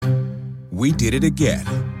We did it again.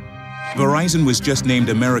 Verizon was just named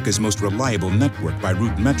America's most reliable network by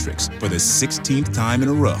Root Metrics for the 16th time in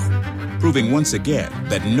a row, proving once again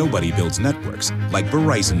that nobody builds networks like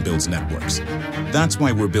Verizon builds networks. That's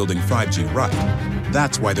why we're building 5G right.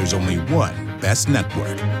 That's why there's only one best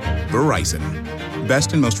network, Verizon.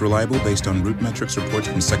 Best and most reliable based on Root Metrics reports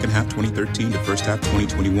from second half 2013 to first half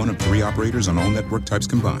 2021 of 3 operators on all network types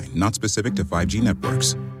combined, not specific to 5G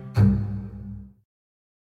networks.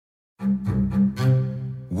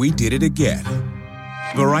 We did it again.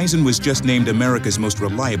 Verizon was just named America's most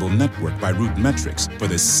reliable network by Root Metrics for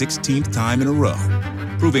the 16th time in a row,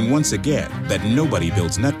 proving once again that nobody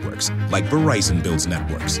builds networks like Verizon builds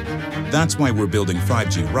networks. That's why we're building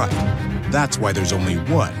 5G right. That's why there's only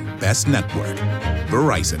one best network,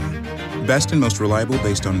 Verizon. Best and most reliable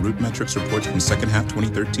based on Root Metrics reports from second half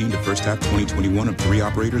 2013 to first half 2021 of 3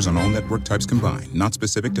 operators on all network types combined, not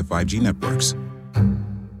specific to 5G networks.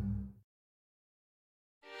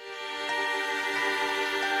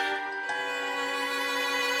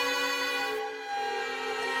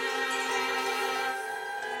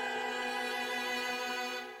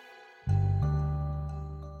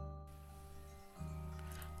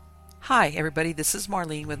 Hi everybody, this is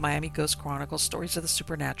Marlene with Miami Ghost Chronicles, Stories of the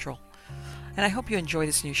Supernatural. And I hope you enjoy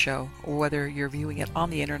this new show, whether you're viewing it on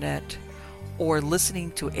the internet or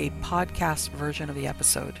listening to a podcast version of the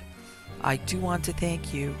episode. I do want to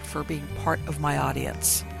thank you for being part of my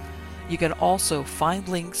audience. You can also find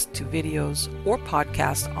links to videos or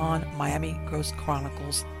podcasts on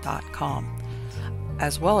MiamiGhostChronicles.com,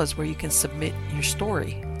 as well as where you can submit your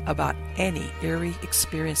story about any eerie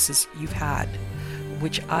experiences you've had,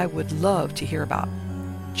 which I would love to hear about.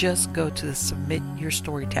 Just go to the Submit Your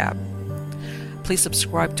Story tab. Please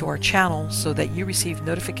subscribe to our channel so that you receive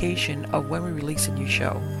notification of when we release a new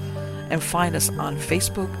show. And find us on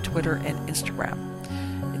Facebook, Twitter, and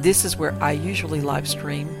Instagram. This is where I usually live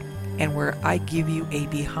stream and where I give you a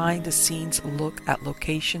behind-the-scenes look at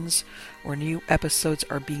locations where new episodes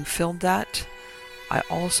are being filmed at. I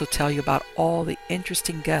also tell you about all the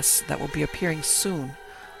interesting guests that will be appearing soon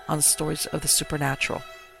on Stories of the Supernatural.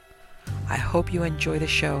 I hope you enjoy the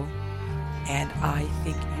show, and I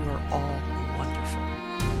think you are all wonderful.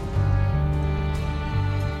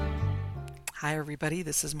 Hi everybody,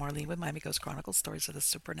 this is Marlene with Miami Ghost Chronicles, Stories of the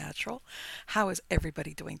Supernatural. How is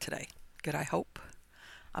everybody doing today? Good, I hope.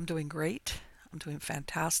 I'm doing great. I'm doing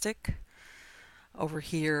fantastic. Over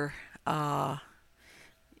here in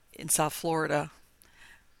South Florida,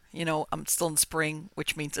 you know, I'm still in spring,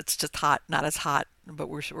 which means it's just hot, not as hot, but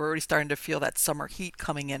we're already starting to feel that summer heat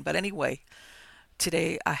coming in. But anyway,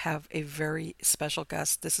 today I have a very special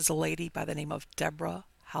guest. This is a lady by the name of Deborah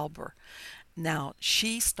Halber. Now,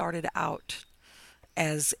 she started out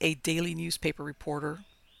as a daily newspaper reporter,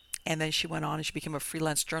 and then she went on and she became a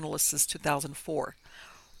freelance journalist since 2004.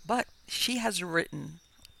 But she has written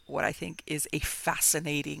what I think is a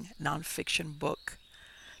fascinating nonfiction book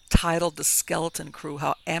titled The Skeleton Crew,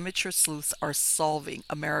 How Amateur Sleuths Are Solving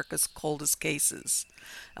America's Coldest Cases.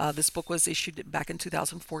 This book was issued back in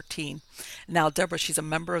 2014. Now, Deborah, she's a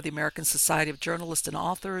member of the American Society of Journalists and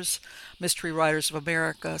Authors, Mystery Writers of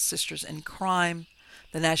America, Sisters in Crime,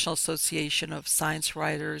 the National Association of Science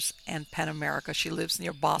Writers, and PEN America. She lives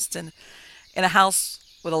near Boston in a house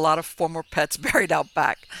with a lot of former pets buried out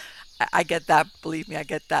back. I get that. Believe me, I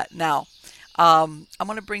get that. Now, I'm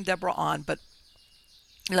going to bring Deborah on, but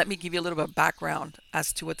let me give you a little bit of background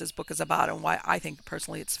as to what this book is about and why I think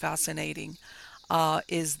personally it's fascinating.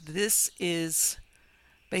 This is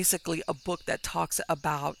basically a book that talks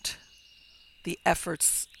about the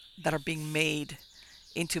efforts that are being made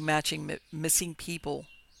into matching missing people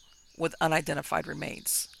with unidentified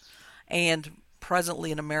remains. And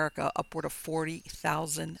presently in America, upward of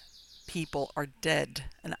 40,000 people are dead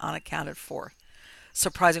and unaccounted for.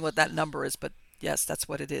 Surprising what that number is, but yes, that's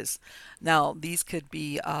what it is. Now, these could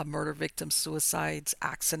be murder victims, suicides,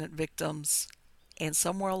 accident victims, and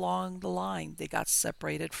somewhere along the line, they got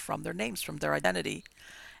separated from their names, from their identity,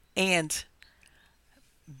 and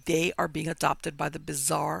they are being adopted by the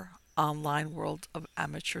bizarre online world of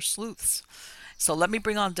amateur sleuths. So let me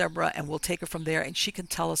bring on Deborah, and we'll take it from there, and she can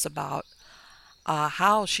tell us about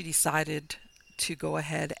how she decided to go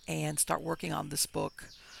ahead and start working on this book,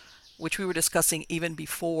 which we were discussing even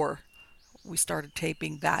before we started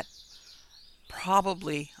taping, that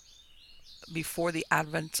probably before the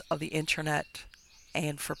advent of the internet,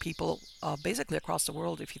 and for people basically across the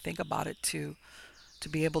world, if you think about it, to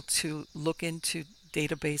be able to look into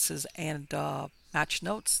databases and match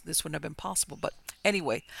notes, this wouldn't have been possible. But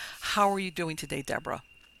anyway, how are you doing today, Deborah?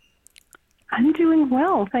 I'm doing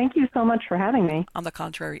well. Thank you so much for having me. On the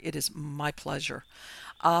contrary, it is my pleasure.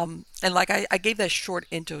 And like I gave that short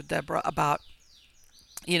intro, Deborah, about,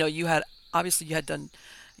 you had obviously you had done,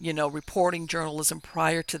 reporting journalism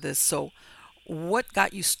prior to this. So what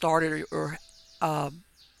got you started or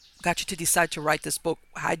got you to decide to write this book?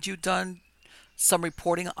 Had you done some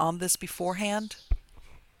reporting on this beforehand?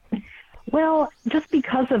 Well, just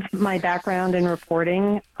because of my background in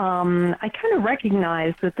reporting, I kind of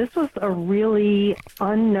recognized that this was a really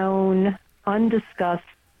unknown, undiscussed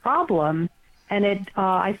problem, and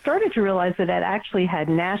I started to realize that it actually had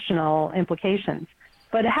national implications.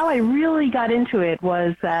 But how I really got into it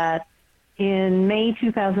was that in May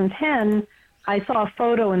 2010, I saw a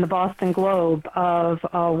photo in the Boston Globe of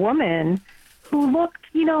a woman who looked,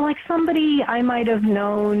 like somebody I might have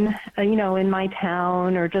known, in my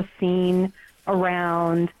town or just seen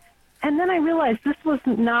around. And then I realized this was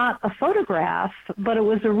not a photograph, but it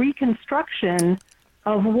was a reconstruction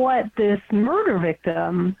of what this murder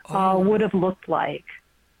victim Oh, would have looked like.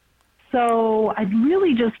 So it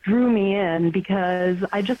really just drew me in because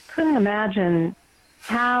I just couldn't imagine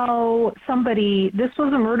how this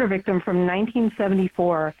was a murder victim from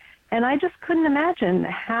 1974, and I just couldn't imagine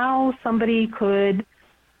how somebody could,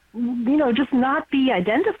 just not be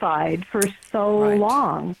identified for so right.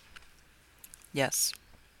 long. Yes.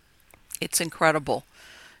 It's incredible.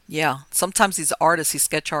 Yeah. Sometimes these artists, these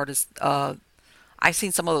sketch artists, I've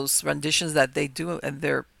seen some of those renditions that they do,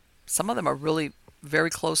 and some of them are really very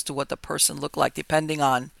close to what the person looked like, depending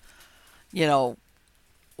on, you know,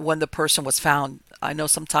 when the person was found. I know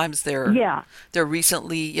sometimes Yeah, they're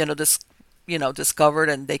recently, discovered,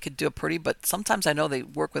 and they could do it pretty, but sometimes I know they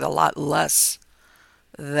work with a lot less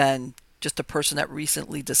than just a person that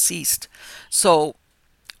recently deceased. So,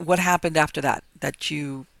 what happened after that?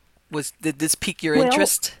 Did this pique your well,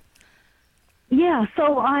 interest? yeah,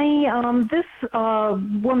 so this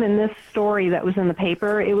woman, this story that was in the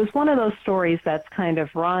paper, it was one of those stories that's kind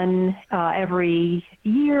of run every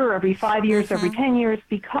year, every 5 years, every Mm-hmm. 10 years,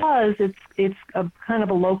 because it's a kind of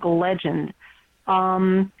a local legend.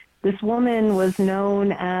 This woman was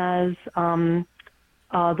known as the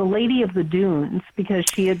Lady of the Dunes because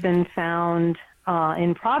she had been found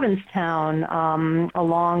in Provincetown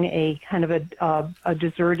along a kind of a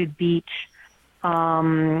deserted beach,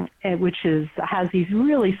 which has these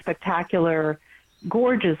really spectacular,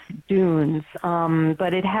 gorgeous dunes.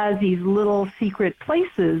 But it has these little secret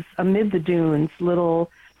places amid the dunes,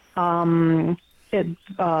 little um, it,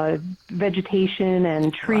 uh, vegetation and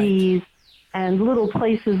Right. trees, and little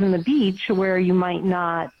places in the beach where you might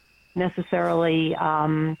not necessarily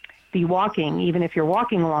be walking, even if you're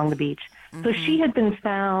walking along the beach. So Mm-hmm. she had been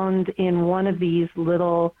found in one of these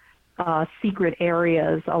little secret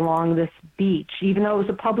areas along this beach. Even though it was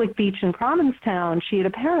a public beach in Provincetown, she had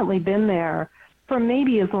apparently been there for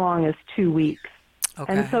maybe as long as 2 weeks.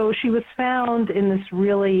 And Okay. so she was found in this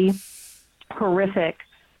really horrific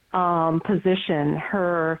position.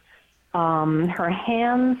 Her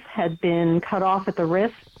hands had been cut off at the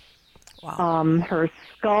wrist. Wow. Her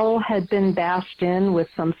skull had been bashed in with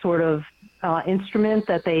some sort of instrument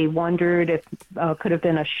that they wondered if could have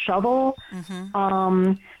been a shovel. Mm-hmm.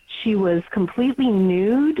 Um, she was completely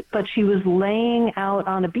nude, but she was laying out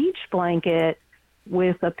on a beach blanket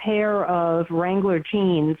with a pair of Wrangler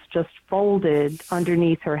jeans just folded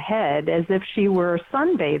underneath her head as if she were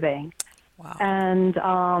sunbathing. Wow. And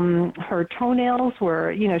her toenails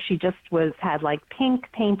were, she just had like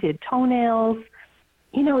pink painted toenails.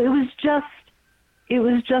 It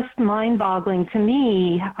was just mind-boggling to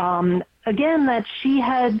me. Again, that she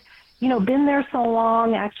had, been there so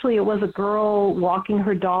long. Actually, it was a girl walking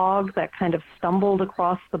her dog that kind of stumbled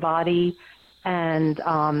across the body, and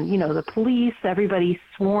the police, everybody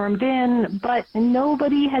swarmed in, but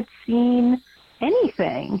nobody had seen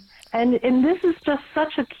anything. And this is just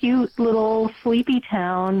such a cute little sleepy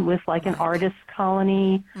town with like an Right. artist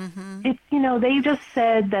colony. Mm-hmm. They just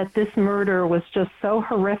said that this murder was just so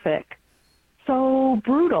horrific, so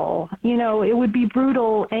brutal. It would be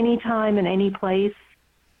brutal anytime in any place,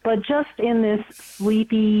 but just in this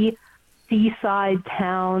sleepy seaside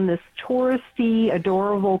town, this touristy,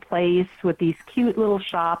 adorable place with these cute little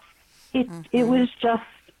shops, it Mm-hmm.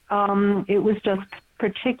 was just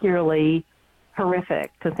particularly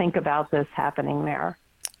horrific to think about this happening there.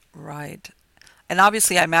 Right. And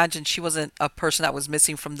obviously, I imagine she wasn't a person that was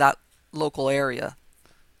missing from that local area,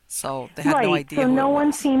 so they had no Right. idea So who no it one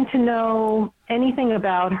was. seemed to know anything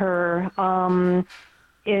about her.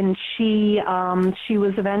 And she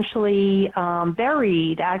was eventually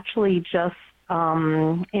buried, actually just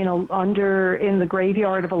in the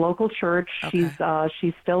graveyard of a local church. Okay.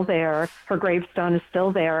 She's still there. Her gravestone is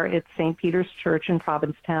still there. It's St. Peter's Church in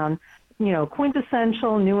Provincetown.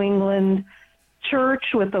 Quintessential New England church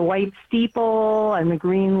with the white steeple and the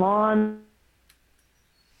green lawn.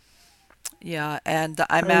 Yeah, and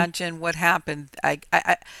I imagine what happened. I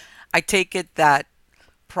take it that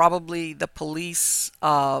probably the police,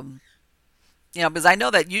 because I know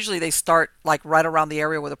that usually they start like right around the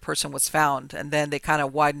area where the person was found, and then they kind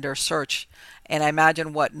of widen their search. And I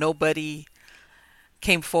imagine what nobody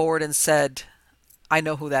came forward and said, "I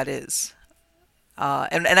know who that is."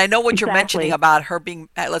 And I know what you're mentioning Exactly. about her being,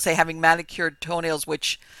 let's say, having manicured toenails,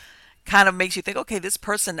 which kind of makes you think, okay, this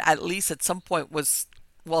person at least at some point was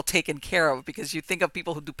well taken care of, because you think of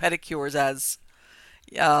people who do pedicures as,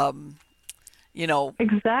 um, you know,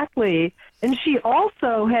 Exactly. And she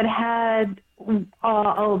also had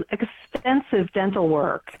extensive dental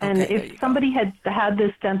work. And okay, if there you go. somebody had had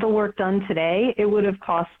this dental work done today, it would have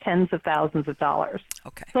cost tens of thousands of dollars.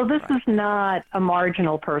 Okay, So this right. is not a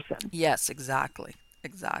marginal person. Yes, exactly,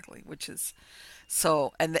 exactly. Which is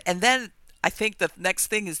so, and then I think the next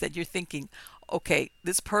thing is that you're thinking, okay,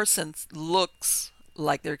 this person looks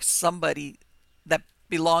like they're somebody that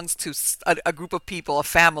belongs to a group of people, a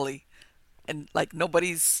family, and like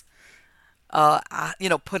nobody's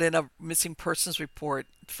put in a missing persons report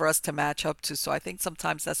for us to match up to. So I think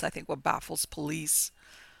sometimes that's, I think, what baffles police.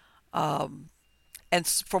 Um, and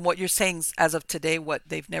from what you're saying, as of today, what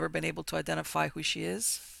they've never been able to identify who she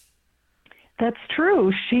is. That's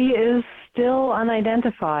true. She is still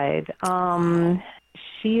unidentified. Wow.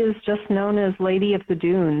 She is just known as Lady of the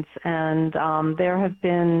Dunes, and there have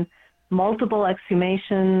been multiple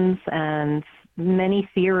exhumations and many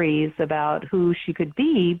theories about who she could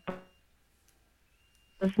be, but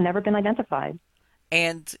has never been identified.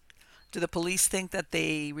 And do the police think that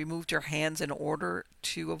they removed her hands in order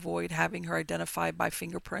to avoid having her identified by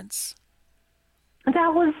fingerprints?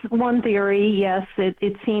 That was one theory. Yes,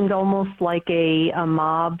 it seemed almost like a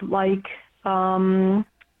mob like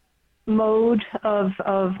mode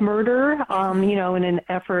of murder, Hmm. in an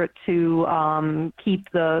effort to keep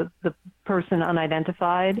the person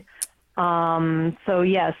unidentified. So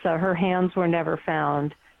yes, her hands were never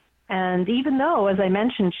found. And even though, as I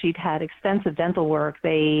mentioned, she'd had extensive dental work,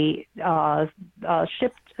 they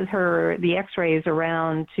shipped the X-rays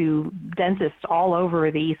around to dentists all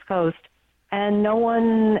over the East Coast, and no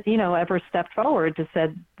one, ever stepped forward to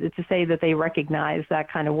say that they recognize that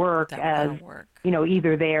kind of work That kind as, of work.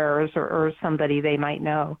 either theirs or somebody they might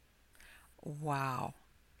know. Wow.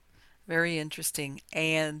 Very interesting.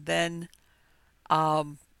 And then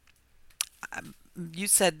um, you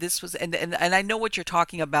said this was, and I know what you're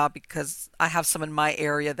talking about because I have some in my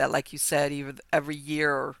area that, like you said, even every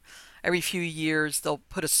year or every few years, they'll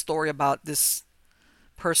put a story about this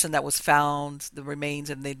person that was found, the remains,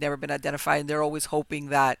 and they've never been identified. And they're always hoping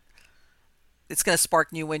that it's going to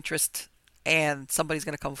spark new interest and somebody's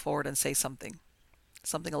going to come forward and say something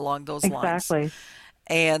along those lines. Exactly.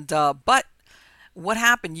 And but what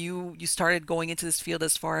happened? You started going into this field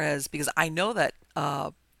as far as, because I know that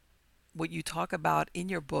what you talk about in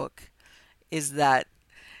your book is that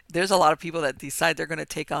there's a lot of people that decide they're going to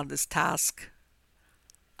take on this task,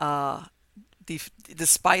 uh,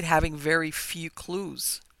 despite having very few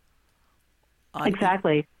clues on.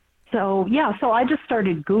 Exactly. So, yeah, so I just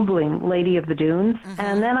started Googling Lady of the Dunes, and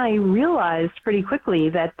Mm-hmm. then I realized pretty quickly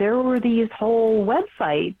that there were these whole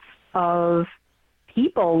websites of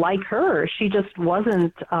people like her. She just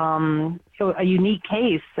wasn't a unique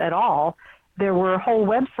case at all. There were whole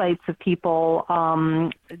websites of people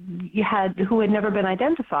who had never been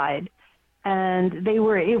identified, and they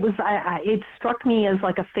were. It struck me as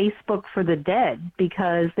like a Facebook for the dead,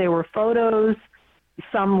 because there were photos.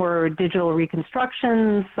 Some were digital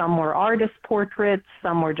reconstructions, some were artist portraits,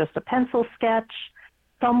 some were just a pencil sketch,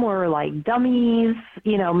 some were like dummies,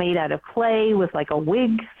 made out of clay with like a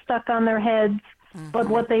wig stuck on their heads. But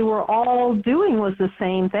Mm-hmm. what they were all doing was the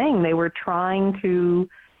same thing. They were trying to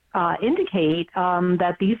indicate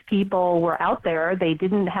that these people were out there. They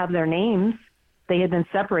didn't have their names. They had been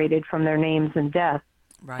separated from their names in death.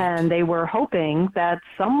 Right. And they were hoping that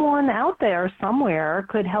someone out there somewhere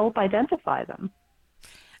could help identify them.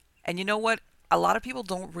 And you know what? A lot of people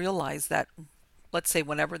don't realize that, let's say,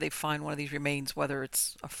 whenever they find one of these remains, whether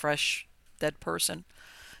it's a fresh dead person,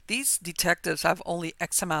 these detectives have only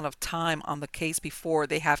X amount of time on the case before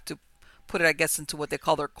they have to put it, I guess, into what they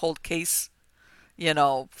call their cold case,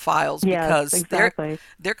 files, Yes, because exactly.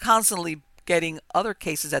 they're constantly getting other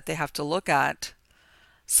cases that they have to look at.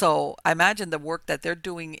 So I imagine the work that they're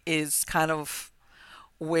doing is kind of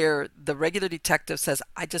where the regular detective says,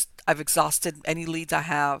 I've exhausted any leads I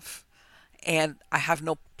have, and I have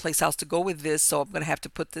no place else to go with this, so I'm going to have to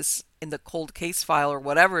put this in the cold case file or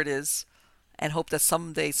whatever it is, and hope that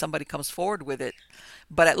someday somebody comes forward with it.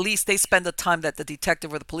 But at least they spend the time that the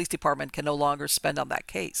detective or the police department can no longer spend on that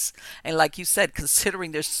case. And like you said,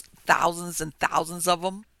 considering there's thousands and thousands of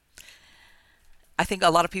them, I think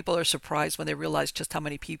a lot of people are surprised when they realize just how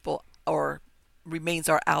many people or remains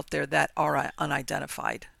are out there that are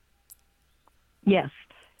unidentified. Yes.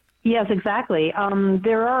 Yes, exactly.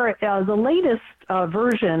 There are the latest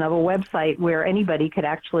version of a website where anybody could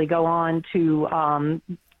actually go on to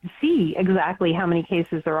see exactly how many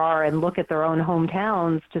cases there are and look at their own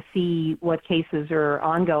hometowns to see what cases are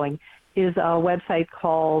ongoing, is a website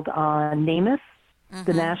called NamUs,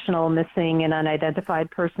 the National Missing and Unidentified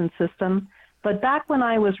Person System. But back when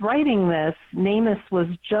I was writing this, NamUs was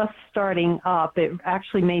just starting up. It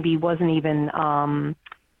actually maybe wasn't even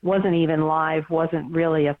live, wasn't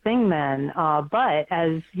really a thing then. But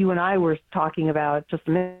as you and I were talking about just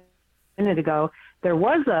a minute ago, there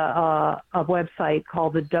was a website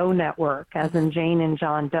called the Doe Network, as in Jane and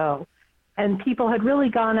John Doe. And people had really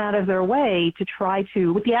gone out of their way to try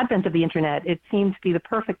to, with the advent of the internet, it seemed to be the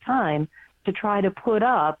perfect time to try to put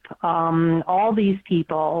up all these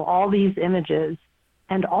people, all these images,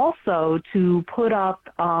 and also to put up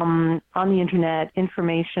on the internet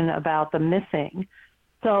information about the missing.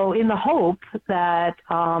 So in the hope that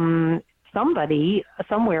somebody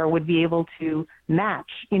somewhere would be able to match,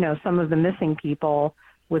 some of the missing people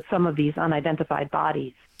with some of these unidentified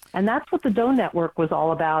bodies. And that's what the Doe Network was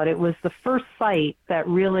all about. It was the first site that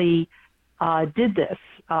really did this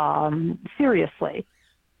seriously.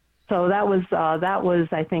 So that was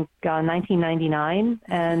I think 1999,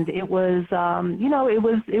 and it was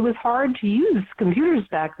it was hard to use computers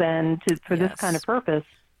back then for this kind of purpose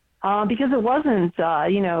because it wasn't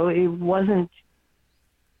it wasn't.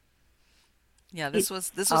 Yeah, this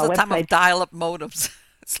was the time of dial-up modems.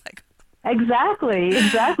 It's like Exactly.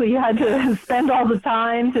 You had to spend all the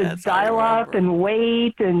time to dial up and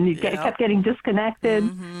wait, and you kept getting disconnected.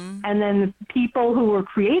 And then people who were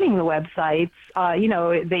creating the websites,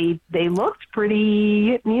 they looked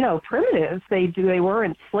pretty, primitive. They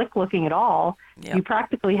weren't slick looking at all. Yep. You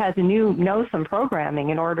practically had to know some programming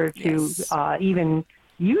in order to even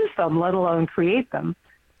use them, let alone create them.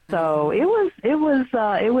 So it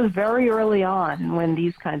was very early on when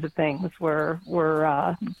these kinds of things were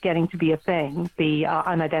getting to be a thing, the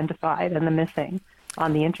unidentified and the missing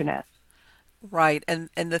on the internet. Right, and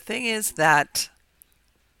the thing is that,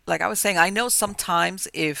 like I was saying, I know sometimes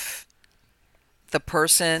if the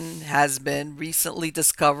person has been recently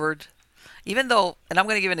discovered, even though, and I'm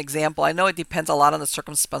going to give an example. I know it depends a lot on the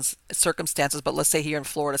circumstances, but let's say here in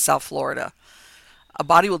Florida, South Florida, a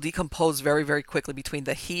body will decompose very, very quickly between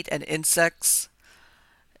the heat and insects.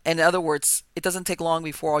 In other words, it doesn't take long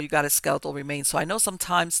before all you got is skeletal remains. So I know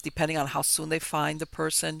sometimes, depending on how soon they find the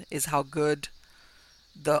person, is how good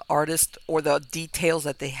the artist or the details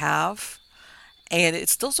that they have. And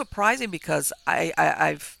it's still surprising because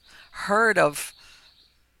I've heard of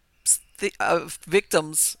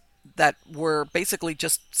victims that were basically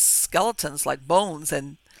just skeletons, like bones,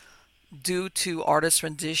 and due to artist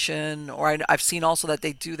rendition, or I've seen also that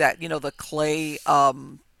they do that, the clay,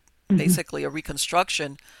 basically a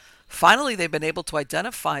reconstruction. Finally, they've been able to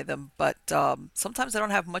identify them, but sometimes they don't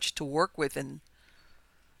have much to work with, and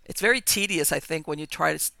it's very tedious, I think, when you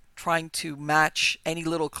trying to match any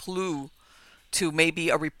little clue to maybe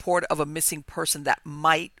a report of a missing person that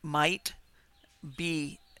might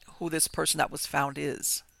be who this person that was found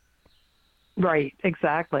is. Right,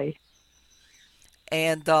 exactly.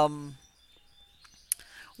 And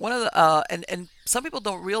one of the and some people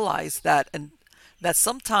don't realize that, and that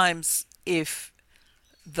sometimes if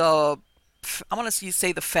I want to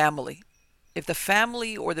say the family, if the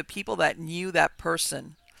family or the people that knew that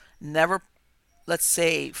person never, let's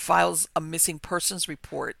say, files a missing persons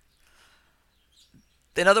report,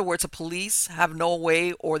 in other words, the police have no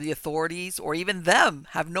way, or the authorities, or even them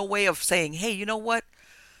have no way of saying, hey, you know what?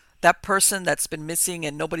 That person that's been missing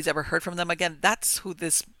and nobody's ever heard from them again, that's who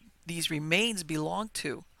these remains belong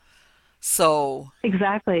to. So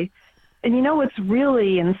exactly. And what's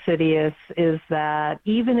really insidious is that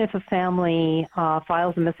even if a family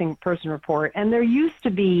files a missing person report, and there used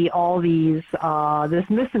to be all this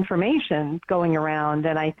misinformation going around,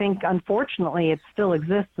 and I think unfortunately it still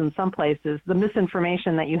exists in some places, the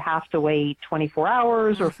misinformation that you have to wait 24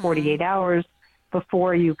 hours or 48 hours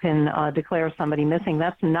before you can declare somebody missing.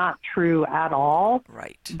 That's not true at all.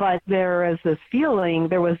 Right. But there was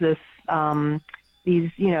this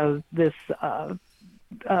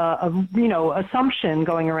assumption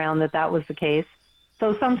going around that that was the case.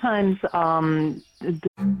 So sometimes,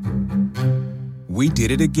 We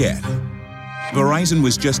did it again. Verizon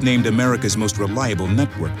was just named America's most reliable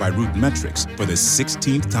network by Root Metrics for the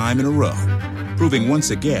 16th time in a row, proving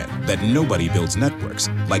once again that nobody builds networks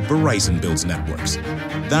like Verizon builds networks.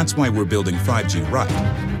 That's why we're building 5G right.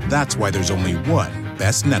 That's why there's only one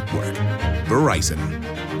best network, Verizon.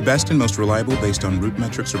 Best and most reliable based on Root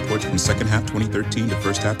Metrics reports from second half 2013 to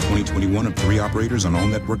first half 2021 of 3 operators on all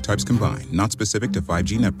network types combined, not specific to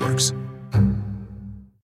 5G networks.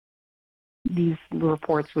 these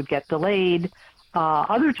reports would get delayed.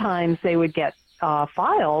 Other times they would get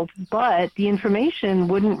filed, but the information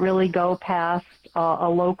wouldn't really go past a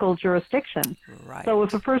local jurisdiction. Right. So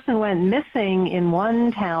if a person went missing in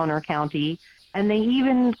one town or county, and they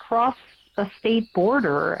even crossed a state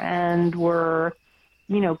border and were,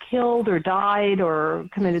 killed or died or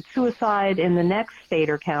committed suicide in the next state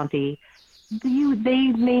or county, they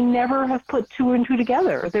may never have put two and two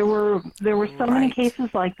together. There were so many cases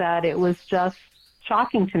like that. It was just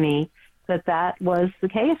shocking to me that was the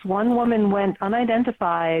case. One woman went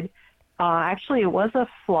unidentified. Actually, it was a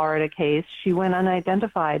Florida case. She went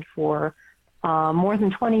unidentified for more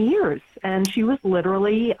than 20 years, and she was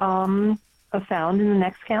literally found in the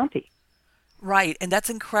next county. Right, and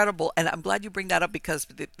that's incredible. And I'm glad you bring that up because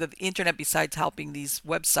the internet, besides helping these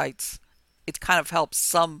websites, it kind of helps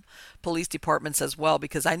some police departments as well.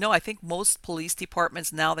 Because I think most police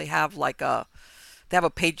departments now they have they have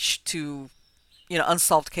a page to,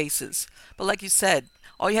 unsolved cases. But like you said,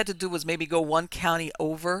 all you had to do was maybe go one county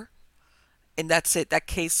over, and that's it. That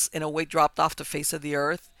case, in a way, dropped off the face of the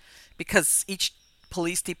earth because each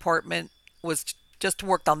police department was just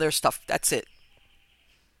worked on their stuff. That's it.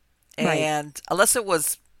 Right. And unless it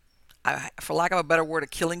was, for lack of a better word, a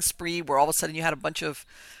killing spree where all of a sudden you had a bunch of,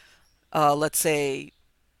 let's say,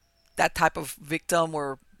 that type of victim,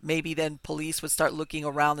 or maybe then police would start looking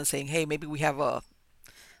around and saying, hey, maybe we have a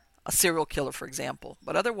serial killer, for example.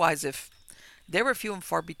 But otherwise, if they were few and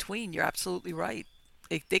far between, you're absolutely right.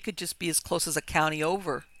 They could just be as close as a county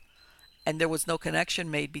over, and there was no connection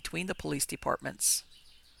made between the police departments.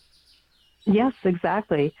 Yes,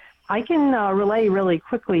 exactly. I can relay really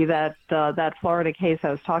quickly that that Florida case I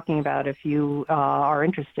was talking about if you are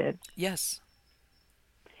interested. Yes.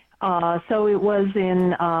 So it was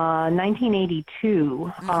in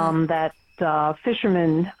 1982 that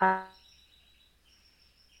fishermen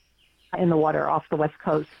in the water off the West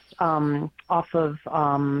Coast, off of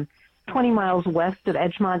 20 miles west of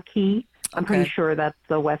Edgemont Key. I'm pretty sure that's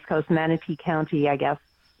the West Coast, Manatee County, I guess.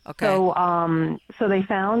 Okay. So they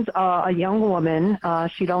found a young woman.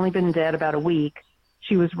 She'd only been dead about a week.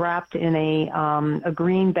 She was wrapped in a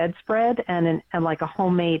green bedspread and like a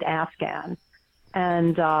homemade Afghan.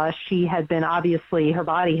 And she had been her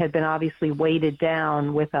body had been obviously weighted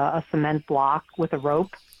down with a cement block with a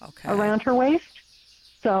rope around her waist.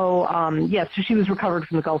 So, yes, so she was recovered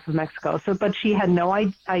from the Gulf of Mexico. So, but she had no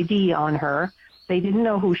ID on her. They didn't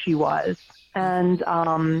know who she was. And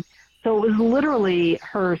so it was literally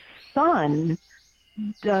her son,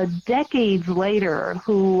 decades later,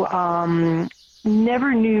 who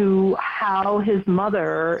never knew how his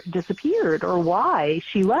mother disappeared or why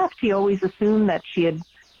she left. He always assumed that she had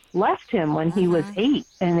left him when he was 8,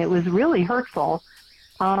 and it was really hurtful.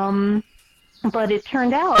 But it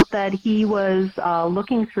turned out that he was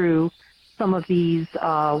looking through some of these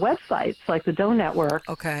websites, like the Doe Network,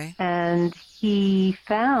 and he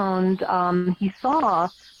found, he saw,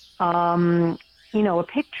 a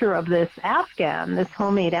picture of this Afghan, this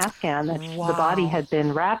homemade Afghan that the body had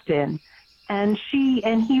been wrapped in. And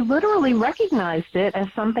he literally recognized it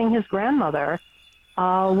as something his grandmother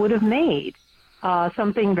would have made,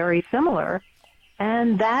 something very similar.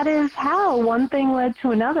 And that is how one thing led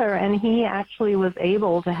to another, and he actually was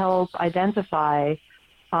able to help identify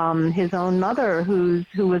his own mother, who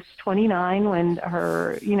was 29 when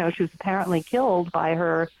she was apparently killed by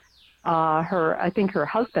her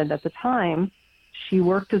husband at the time. She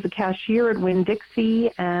worked as a cashier at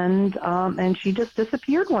Winn-Dixie, and she just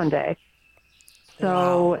disappeared one day.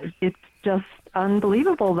 So it's just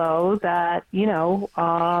unbelievable, though, that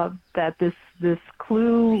that this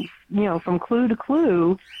clue, from clue to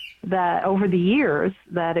clue, that over the years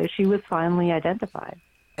that she was finally identified.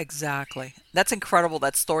 Exactly. That's incredible.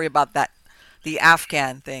 That story about the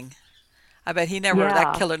Afghan thing. I bet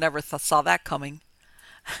that killer never saw that coming.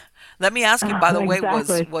 Let me ask you, by the way,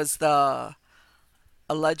 was the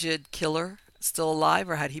alleged killer still alive,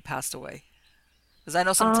 or had he passed away? Because I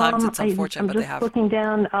know sometimes it's unfortunate, but they have. I'm just looking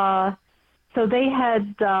down. So they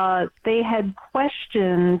had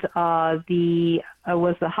questioned the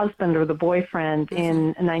was the husband or the boyfriend Mm-hmm.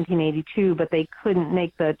 in 1982, but they couldn't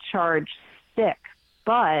make the charge stick.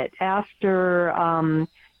 But after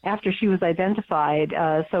she was identified,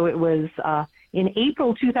 so it was in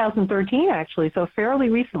April 2013, actually, so fairly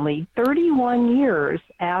recently, 31 years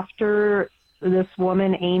after this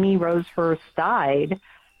woman Amy Rose Hurst died,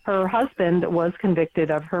 her husband was convicted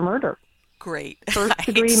of her murder, Great. first I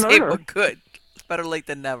hate to degree say it, murder. but good. It's better late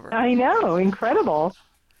than never. I know, incredible.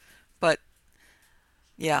 But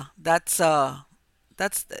yeah, that's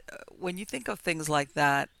when you think of things like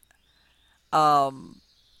that. Um,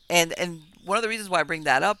 and one of the reasons why I bring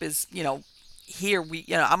that up is, here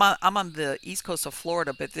I'm on the east coast of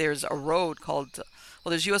Florida, but there's a road called, well,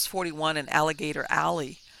 there's US 41 and Alligator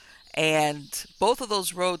Alley, and both of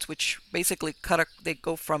those roads, which basically they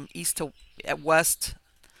go from east to west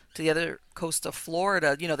to the other coast of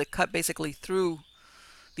Florida. They cut basically through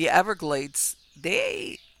the Everglades.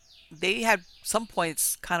 They had some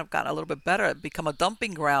points kind of gotten a little bit better, become a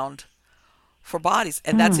dumping ground for bodies,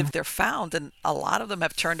 and that's Hmm. if they're found. And a lot of them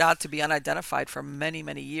have turned out to be unidentified for many,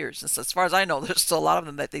 many years. And so as far as I know, there's still a lot of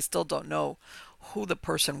them that they still don't know who the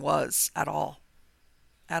person was at all,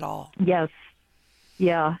 at all. Yes.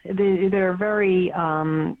 Yeah, they're very,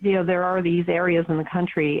 there are these areas in the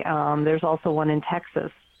country. There's also one in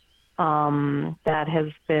Texas that has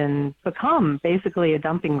become basically a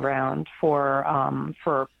dumping ground for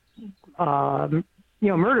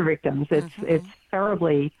murder victims. It's Hmm.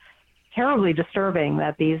 terribly disturbing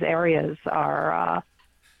that these areas are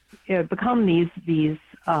become these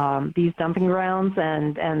dumping grounds,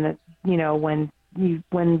 and that, when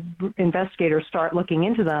investigators start looking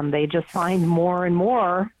into them, they just find more and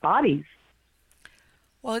more bodies.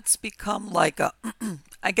 Well, it's become like a,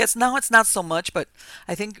 I guess now it's not so much, but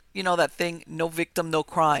I think, that thing, no victim, no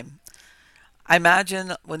crime. I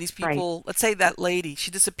imagine when these Right. people, let's say that lady,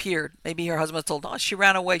 she disappeared. Maybe her husband was told, oh, she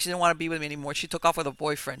ran away. She didn't want to be with me anymore. She took off with a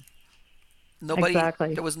boyfriend.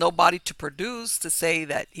 Exactly. There was nobody to produce to say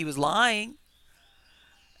that he was lying.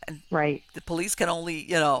 And Right. the police can only,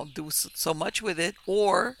 do so much with it.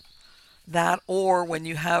 Or when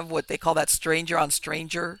you have what they call that stranger on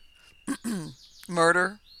stranger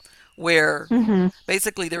murder, where Hmm.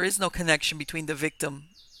 basically there is no connection between the victim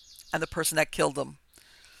and the person that killed them.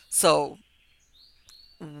 So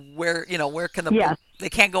where can Yes. they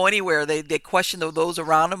can't go anywhere. They question those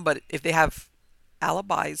around them, but if they have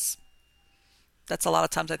alibis, that's a lot of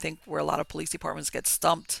times I think where a lot of police departments get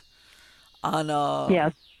stumped on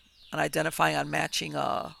Yes. identifying, on matching.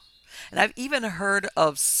 And I've even heard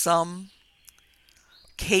of some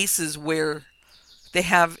cases where they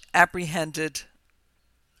have apprehended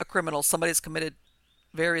a criminal. Somebody has committed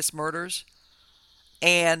various murders,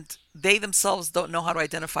 and they themselves don't know how to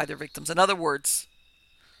identify their victims. In other words,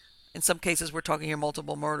 in some cases, we're talking here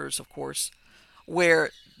multiple murders, of course,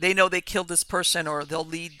 where they know they killed this person, or they'll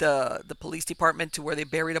lead the police department to where they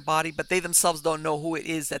buried a body, but they themselves don't know who it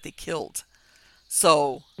is that they killed.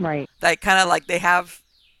 So Right. that kind of like they have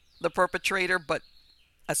the perpetrator, but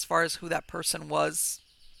as far as who that person was,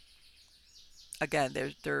 again,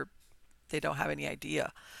 they don't have any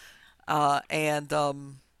idea. And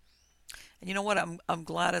you know what? I'm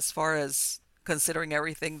glad, as far as considering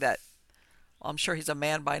everything, that, well, I'm sure he's a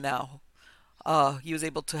man by now. He was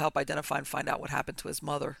able to help identify and find out what happened to his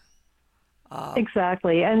mother. Uh,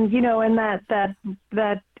 Exactly. And and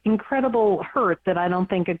that incredible hurt that I don't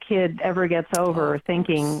think a kid ever gets oh, over, of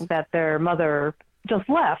thinking course. that their mother just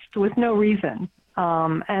left with no reason.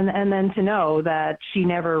 And then to know that she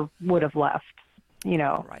never would have left, she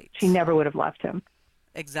Right. never would have left him.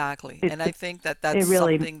 Exactly. It And I it, think that it that's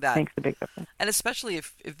really something that, makes a big difference. and especially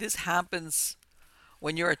if this happens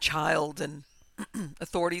when you're a child and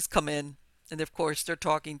authorities come in, and of course they're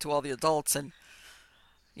talking to all the adults, and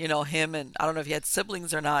him, and I don't know if he had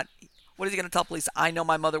siblings or not. What is he going to tell police? I know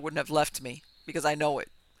my mother wouldn't have left me because I know it.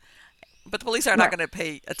 But the police are not No, going to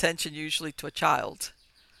pay attention usually to a child.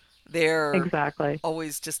 They're exactly.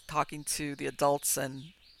 always just talking to the adults, and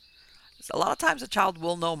a lot of times a child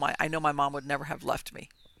will know, I know my mom would never have left me.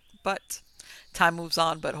 But time moves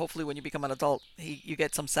on, but hopefully when you become an adult, you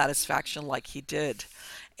get some satisfaction like he did.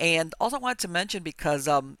 And also I wanted to mention, because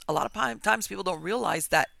a lot of times people don't realize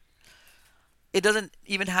that it doesn't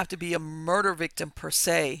even have to be a murder victim per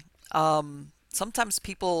se. Sometimes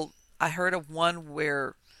people, I heard of one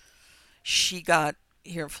where she got,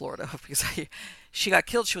 here in Florida, because she got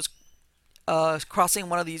killed. She was crossing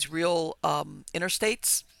one of these real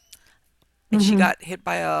interstates, and she Hmm. got hit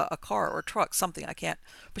by a car or a truck, something, I can't.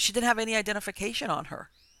 But she didn't have any identification on her.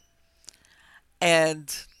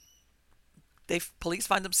 And police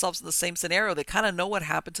find themselves in the same scenario. They kind of know what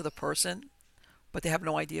happened to the person, but they have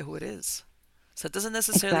no idea who it is. So it doesn't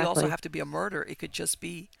necessarily also Exactly. have to be a murder. It could just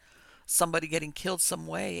be somebody getting killed some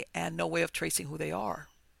way and no way of tracing who they are.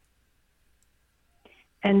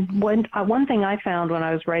 And one thing I found when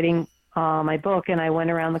I was writing my book, and I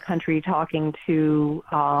went around the country talking to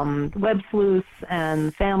web sleuths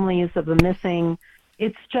and families of the missing,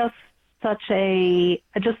 it's just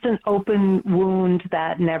just an open wound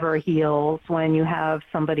that never heals when you have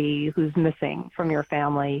somebody who's missing from your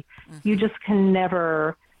family. You Mm-hmm. just can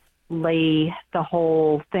never lay the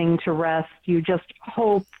whole thing to rest. You just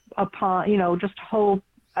hope just hope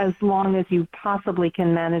as long as you possibly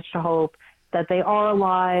can manage to hope that they are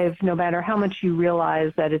alive, no matter how much you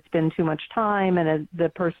realize that it's been too much time and the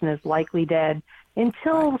person is likely dead.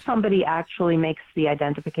 Until Right. somebody actually makes the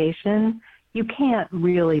identification, you can't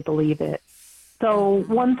really believe it. So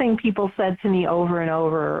Mm-hmm. one thing people said to me over and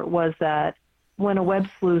over was that when a web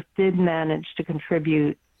sleuth did manage to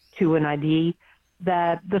contribute to an ID,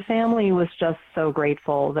 that the family was just so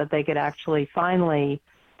grateful that they could actually finally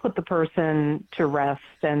put the person to rest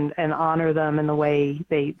and honor them in the way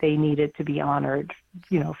they needed to be honored,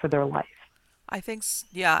 for their life. I think,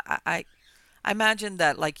 yeah, I imagine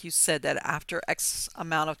that, like you said, that after X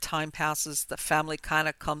amount of time passes, the family kind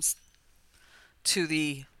of comes to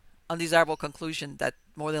the undesirable conclusion that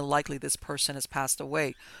more than likely this person has passed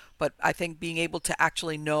away. But I think being able to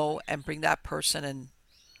actually know and bring that person and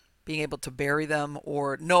being able to bury them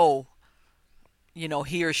or know,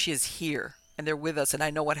 he or she is here and they're with us and I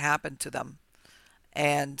know what happened to them.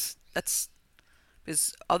 And that's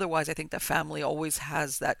because otherwise I think the family always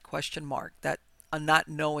has that question mark that a not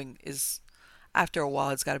knowing is after a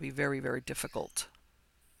while it's got to be very, very difficult.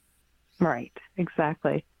 Right,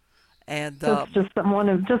 exactly. And So it's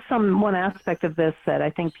one aspect of this that I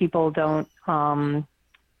think people don't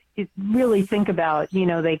really think about.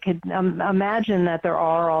 They could imagine that there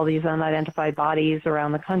are all these unidentified bodies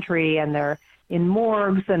around the country, and they're in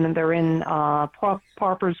morgues and they're in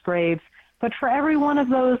paupers' graves. But for every one of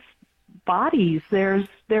those bodies, there's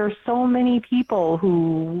so many people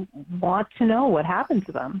who want to know what happened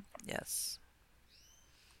to them. yes,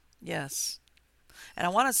 yes. And I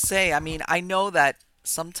want to say, I mean, I know that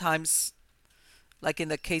sometimes, like in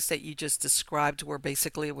the case that you just described, where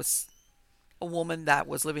basically it was a woman that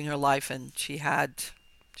was living her life and she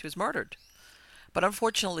was murdered. But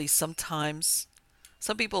unfortunately, sometimes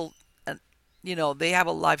some people, they have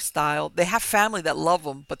a lifestyle. They have family that love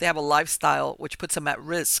them, but they have a lifestyle which puts them at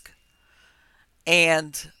risk.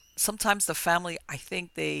 And sometimes the family, I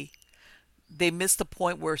think they miss the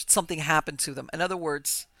point where something happened to them. In other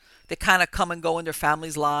words, they kind of come and go in their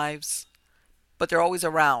family's lives, but they're always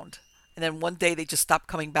around. And then one day they just stop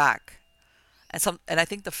coming back. And I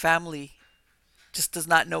think the family just does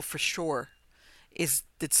not know for sure is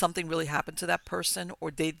did something really happen to that person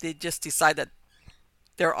or they just decide that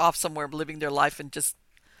they're off somewhere living their life and just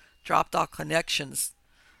dropped off connections.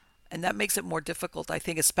 And that makes it more difficult, I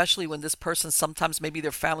think, especially when this person sometimes maybe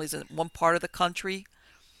their family's in one part of the country,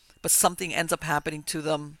 but something ends up happening to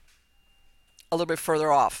them a little bit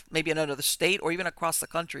further off, maybe in another state or even across the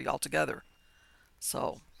country altogether.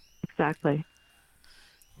 So, Exactly.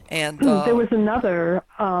 and There was another.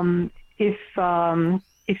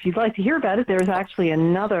 If you'd like to hear about it, there's oh, actually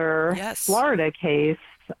another yes, Florida case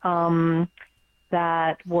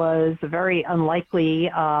that was a very unlikely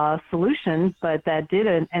solution, but that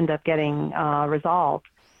did end up getting resolved.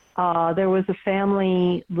 There was a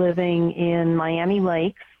family living in Miami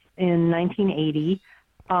Lakes in 1980,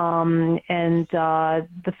 and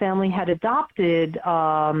the family had adopted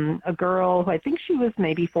a girl who I think she was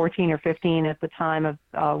maybe 14 or 15 at the time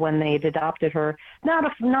of when they'd adopted her. Not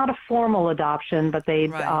a formal adoption, but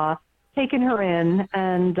they'd right. taken her in,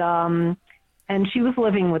 and she was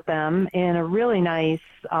living with them in a really nice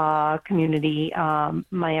community.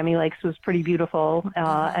 Miami Lakes was pretty beautiful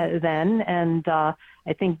Mm-hmm. then, and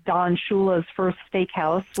I think Don Shula's first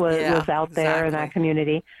steakhouse Yeah, was out there in that exactly.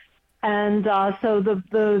 community. And so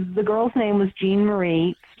the girl's name was Jean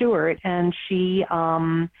Marie Stewart, and she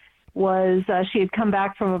had come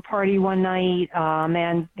back from a party one night.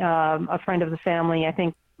 A friend of the family, I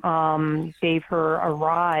think, gave her a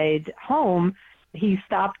ride home. He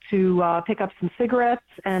stopped to pick up some cigarettes,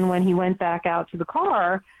 and when he went back out to the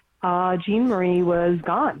car, Jean Marie was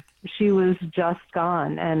gone. She was just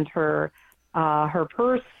gone, and her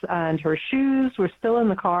purse and her shoes were still in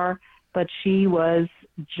the car, but she was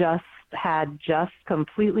just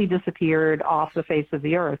completely disappeared off the face of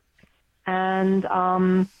the earth. And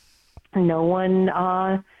no one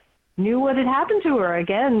knew what had happened to her.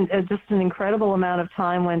 Again, just an incredible amount of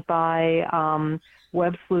time went by.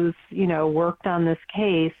 Web sleuths, worked on this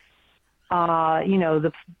case.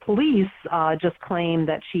 The police just claimed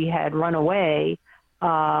that she had run away,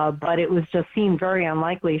 but it was just seemed very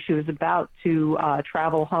unlikely. She was about to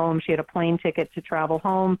travel home. She had a plane ticket to travel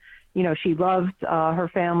home. She loved her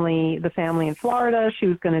family, the family in Florida. She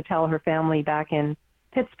was going to tell her family back in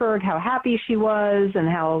Pittsburgh how happy she was and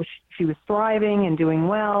how she was thriving and doing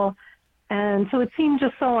well. And so it seemed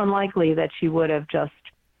just so unlikely that she would have just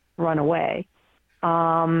run away.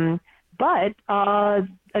 But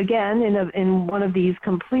again, in one of these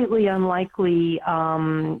completely unlikely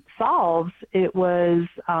solves, it was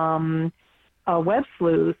a web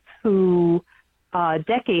sleuth who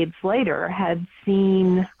decades later had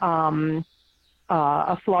seen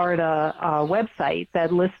a Florida website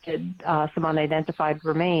that listed some unidentified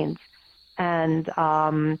remains. And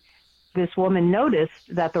this woman noticed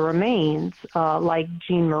that the remains, like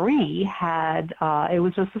Jean Marie, had, it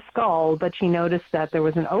was just a skull, but she noticed that there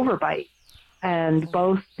was an overbite. And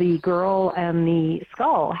both the girl and the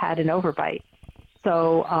skull had an overbite.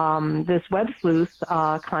 So this web sleuth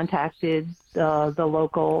contacted the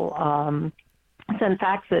local, sent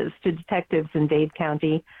faxes to detectives in Dade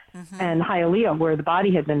County and Hialeah, where the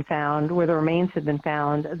body had been found, where the remains had been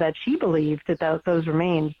found, that she believed that those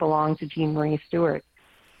remains belonged to Jean Marie Stewart.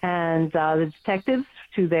 And the detectives,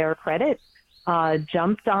 to their credit,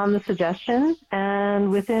 jumped on the suggestion, and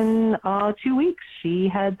within 2 weeks, she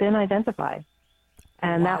had been identified.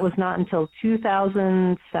 And that was not until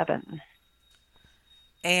 2007.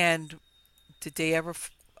 And did they ever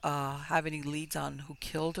have any leads on who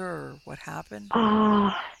killed her or what happened?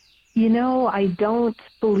 I don't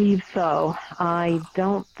believe so. I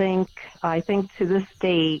think to this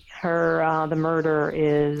date, the murder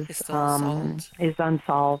is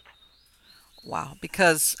unsolved. Wow.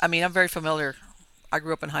 Because, I'm very familiar. I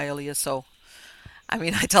grew up in Hialeah, so, I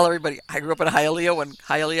tell everybody, I grew up in Hialeah when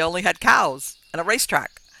Hialeah only had cows and a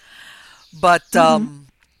racetrack. But,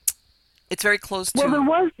 it's very close to...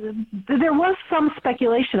 Well, there was some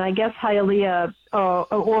speculation. I guess Hialeah,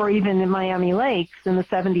 or even in Miami Lakes in the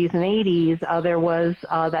 70s and 80s, there was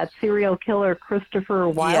that serial killer Christopher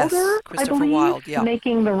Wilder, yes, Christopher I believe, Wilde, yeah.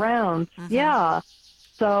 making the rounds. Yeah.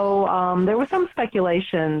 So there was some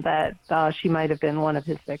speculation that she might have been one of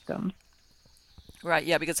his victims. Right,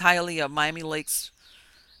 yeah, because Hialeah, Miami Lakes,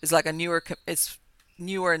 is like it's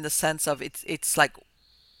newer in the sense of it's like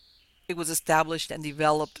it was established and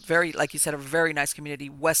developed very, like you said, a very nice community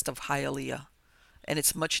west of Hialeah, and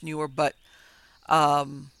it's much newer. But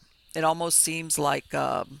it almost seems like,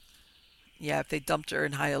 if they dumped her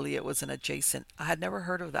in Hialeah, it was an adjacent. I had never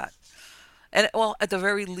heard of that. And well, at the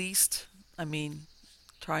very least,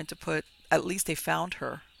 trying to put, at least they found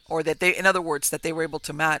her, or that they, in other words, that they were able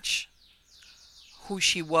to match who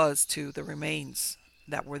she was to the remains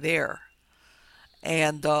that were there.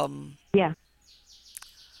 And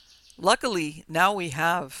luckily, now we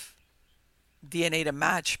have DNA to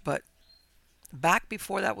match, but back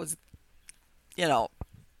before that was,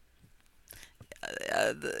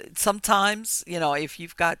 sometimes, if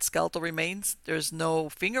you've got skeletal remains, there's no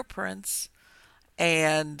fingerprints.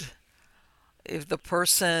 And if the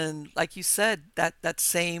person, like you said, that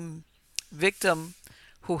same victim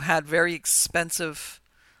who had very expensive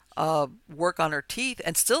work on her teeth,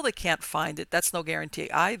 and still they can't find it, that's no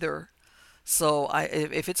guarantee either. So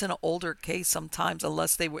if it's an older case, sometimes,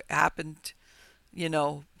 unless they happened,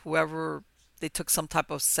 whoever, they took some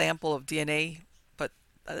type of sample of DNA, but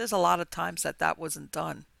there's a lot of times that wasn't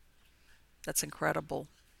done. That's incredible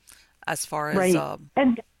as far as... Right.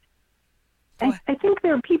 I think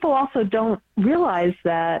people also don't realize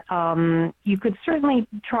that you could certainly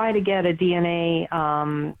try to get a DNA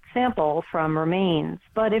sample from remains,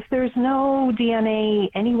 but if there's no DNA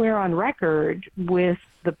anywhere on record with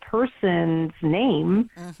the person's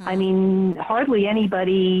name, hardly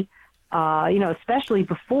anybody, especially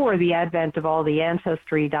before the advent of all the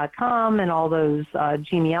Ancestry.com and all those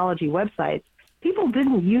genealogy websites, people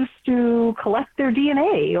didn't used to collect their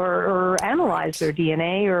DNA or analyze their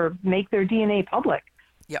DNA or make their DNA public.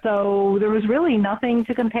 Yep. So there was really nothing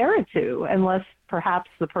to compare it to, unless perhaps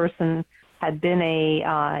the person had been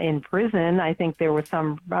in prison. I think there were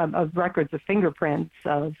some records of fingerprints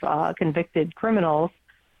of convicted criminals,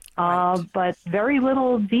 but very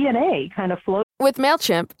little DNA kind of floated. With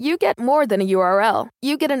MailChimp, you get more than a URL.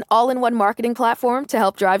 You get an all-in-one marketing platform to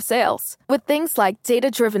help drive sales. With things like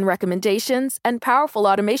data-driven recommendations and powerful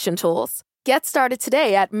automation tools. Get started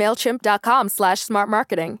today at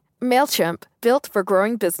MailChimp.com/smartmarketing. MailChimp, built for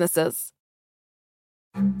growing businesses.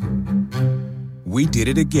 We did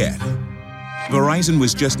it again. Verizon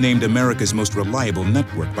was just named America's most reliable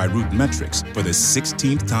network by Root Metrics for the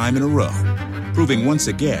 16th time in a row, proving once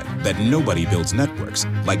again that nobody builds networks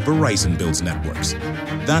like Verizon builds networks.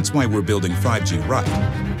 That's why we're building 5G right.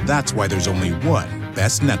 That's why there's only one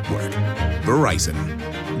best network, Verizon.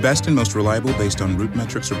 Best and most reliable based on Root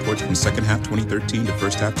Metrics reports from second half 2013 to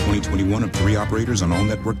first half 2021 of 3 operators on all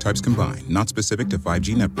network types combined, not specific to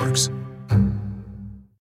 5G networks.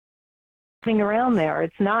 Around there.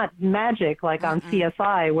 It's not magic like on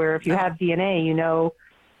CSI, where if you have DNA, you know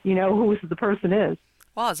who the person is.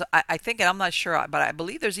 Well, I think, and I'm not sure, but I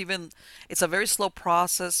believe it's a very slow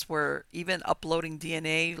process where even uploading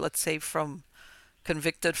DNA, let's say from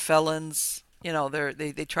convicted felons,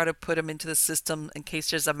 they try to put them into the system in case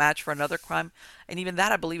there's a match for another crime. And even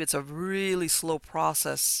that, I believe it's a really slow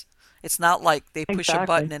process. It's not like they push a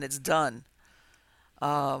button and it's done.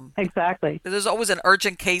 Exactly. There's always an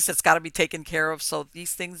urgent case that's got to be taken care of. So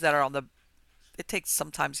these things that are it takes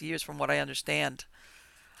sometimes years, from what I understand.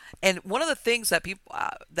 And one of the things that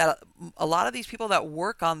that a lot of these people that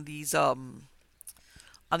work on these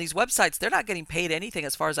websites, they're not getting paid anything,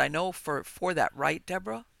 as far as I know, for that, right,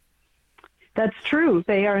 Deborah? That's true.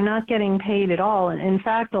 They are not getting paid at all. In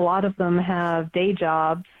fact, a lot of them have day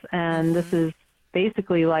jobs, and this is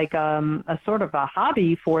basically like a sort of a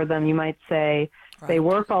hobby for them, you might say. Right. They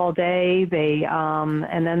work all day,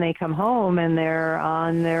 and then they come home and they're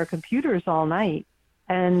on their computers all night.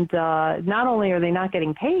 And not only are they not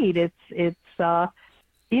getting paid, it's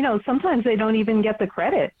sometimes they don't even get the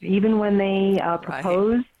credit, even when they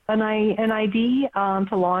propose an ID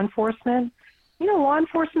to law enforcement. Law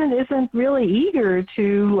enforcement isn't really eager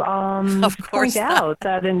to point out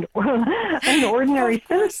that an ordinary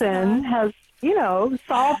citizen has,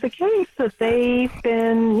 solved the case that they've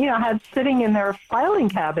been, had sitting in their filing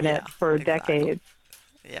cabinet for decades.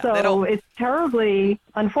 Yeah, so it's terribly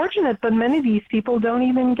unfortunate, but many of these people don't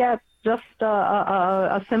even get just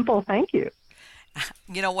a simple thank you.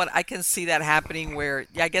 You know what? I can see that happening where,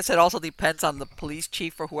 I guess it also depends on the police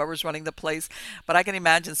chief or whoever's running the place. But I can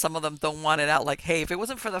imagine some of them don't want it out. Like, hey, if it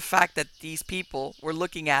wasn't for the fact that these people were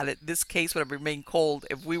looking at it, this case would have remained cold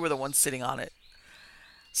if we were the ones sitting on it.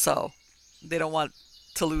 So they don't want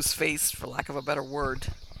to lose face, for lack of a better word.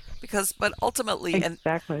 But ultimately,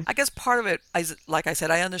 exactly. And I guess part of it is, like I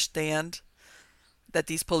said, I understand that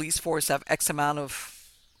these police force have X amount of,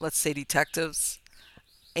 let's say, detectives.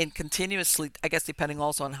 And continuously, I guess, depending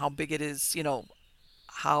also on how big it is,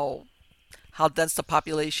 how dense the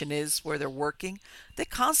population is where they're working, they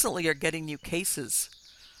constantly are getting new cases.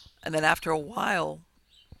 And then after a while,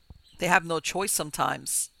 they have no choice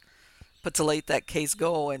sometimes but to let that case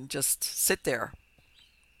go and just sit there.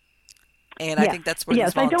 And I think that's where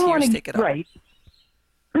these volunteers take it up. Right.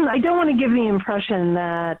 I don't want to give the impression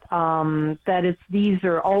that these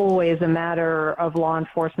are always a matter of law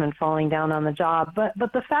enforcement falling down on the job, but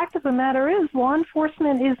the fact of the matter is, law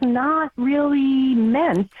enforcement is not really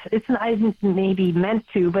meant. It's not maybe meant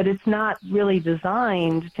to, but it's not really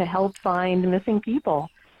designed to help find missing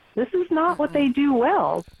people. This is not what they do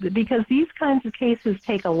well, because these kinds of cases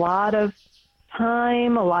take a lot of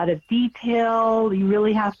time, a lot of detail. You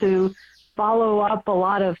really have to follow up a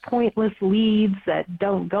lot of pointless leads that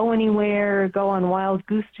don't go anywhere, go on wild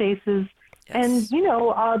goose chases. Yes.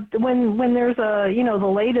 And, when there's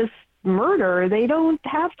the latest murder, they don't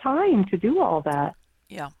have time to do all that.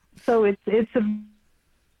 Yeah. So it's a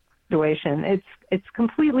situation. It's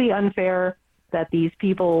completely unfair that these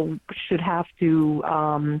people should have to,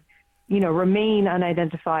 remain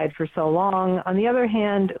unidentified for so long. On the other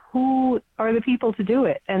hand, who are the people to do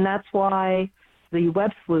it? And that's why the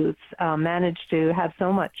web sleuths managed to have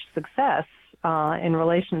so much success in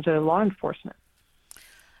relation to law enforcement.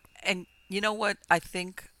 And you know what? I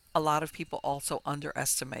think a lot of people also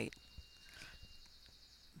underestimate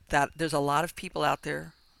that there's a lot of people out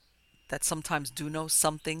there that sometimes do know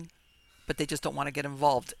something, but they just don't want to get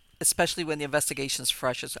involved, especially when the investigation's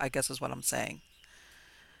fresh, I guess is what I'm saying.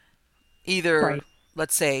 Either, right.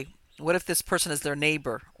 Let's say, what if this person is their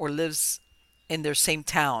neighbor or lives in their same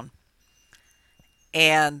town?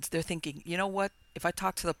 And they're thinking, you know what? If I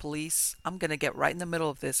talk to the police, I'm going to get right in the middle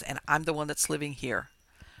of this, and I'm the one that's living here.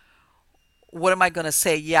 What am I going to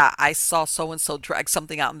say? Yeah, I saw so-and-so drag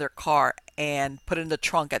something out in their car and put it in the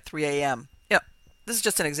trunk at 3 a.m. Yeah, this is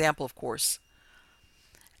just an example, of course.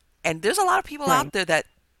 And there's a lot of people out there that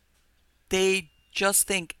they just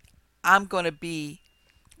think, I'm going to be,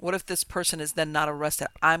 what if this person is then not arrested?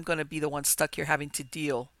 I'm going to be the one stuck here having to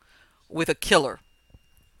deal with a killer.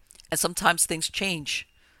 And sometimes things change,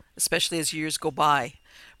 especially as years go by.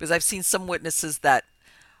 Because I've seen some witnesses that,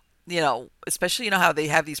 especially, how they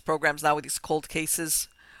have these programs now with these cold cases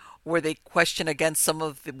where they question against some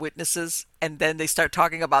of the witnesses, and then they start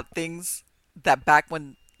talking about things that back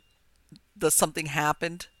when the something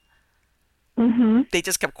happened, Mhm. they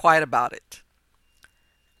just kept quiet about it.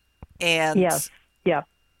 Yes. And Yeah.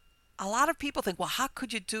 a lot of people think, well, how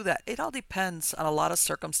could you do that? It all depends on a lot of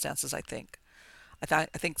circumstances, I think. I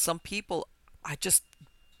think some people, I just,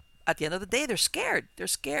 at the end of the day, they're scared. They're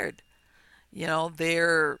scared.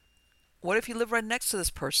 What if you live right next to this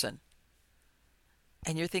person?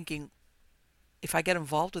 And you're thinking, if I get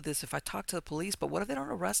involved with this, if I talk to the police, but what if they don't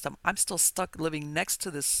arrest them? I'm still stuck living next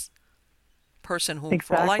to this person who,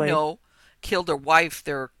 for all I Exactly. know, killed their wife,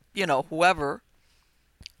 whoever.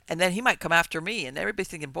 And then he might come after me. And everybody's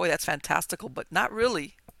thinking, boy, that's fantastical. But not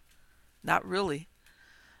really. Not really.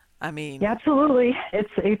 I Yeah, mean, absolutely.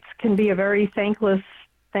 It can be a very thankless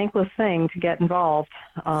thing to get involved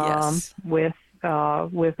yes. with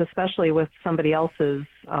especially with somebody else's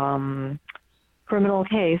criminal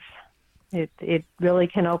case. It really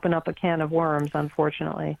can open up a can of worms,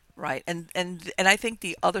 unfortunately. Right. And I think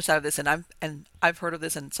the other side of this, and I've heard of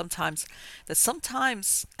this, and sometimes,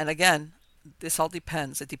 and again, this all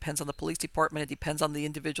depends. It depends on the police department. It depends on the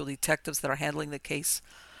individual detectives that are handling the case.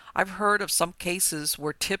 I've heard of some cases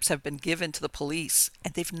where tips have been given to the police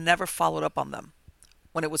and they've never followed up on them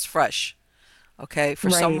when it was fresh. Okay. For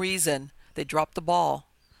some Right. reason, they dropped the ball.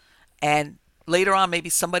 And later on, maybe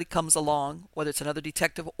somebody comes along, whether it's another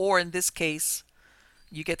detective or in this case,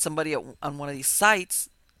 you get somebody on one of these sites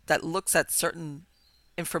that looks at certain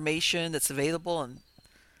information that's available, and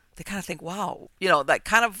they kind of think, wow, that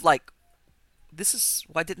kind of like, this is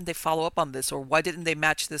why didn't they follow up on this, or why didn't they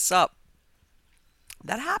match this up?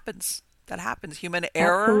 That happens. That happens. Human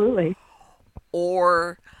error, Absolutely.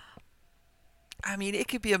 or I mean, it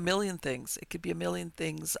could be a million things. It could be a million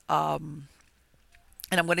things.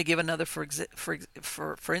 And I'm going to give another for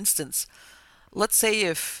instance. Let's say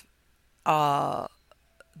if uh,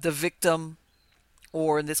 the victim,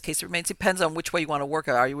 or in this case, it remains, depends on which way you want to work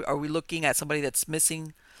it. Are we looking at somebody that's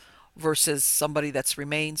missing versus somebody that's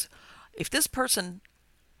remains? If this person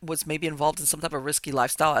was maybe involved in some type of risky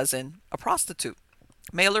lifestyle, as in a prostitute,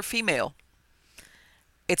 male or female,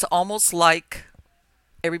 it's almost like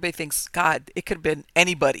everybody thinks, God, it could have been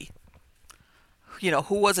anybody.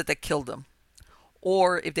 Who was it that killed them?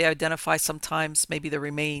 Or if they identify sometimes maybe the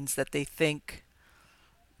remains, that they think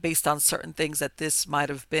based on certain things that this might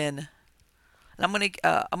have been. And I'm gonna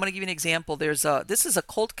give you an example. This is a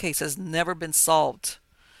cold case, has never been solved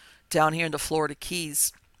down here in the Florida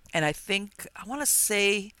Keys, and I think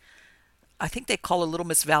they call her Little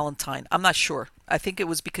Miss Valentine. I'm not sure. I think it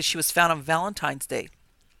was because she was found on Valentine's Day,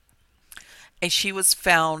 and she was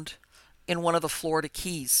found in one of the Florida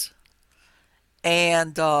Keys.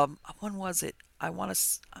 And when was it? I want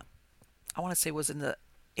to say it was in the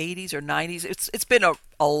 80s or 90s. It's been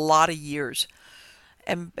a lot of years.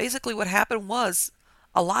 And basically, what happened was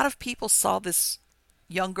a lot of people saw this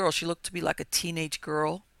young girl. She looked to be like a teenage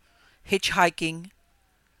girl hitchhiking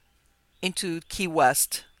into Key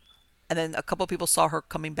West. And then a couple of people saw her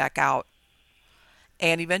coming back out.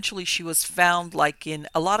 And eventually, she was found like in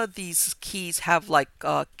a lot of these keys have like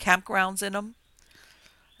campgrounds in them.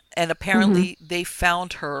 And Mhm. apparently, they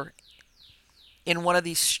found her in one of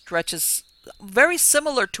these stretches, very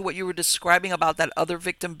similar to what you were describing about that other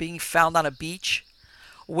victim being found on a beach,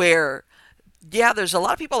 where yeah, there's a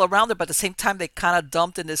lot of people around there, but at the same time, they kind of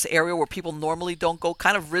dumped in this area where people normally don't go,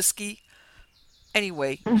 kind of risky.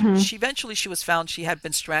 Anyway, Mhm. she was found. She had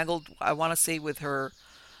been strangled. I want to say with her,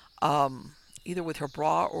 um, either with her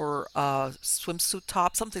bra or swimsuit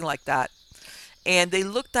top, something like that. And they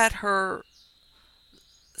looked at her,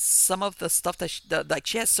 some of the stuff like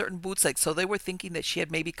she has certain boots, like so they were thinking that she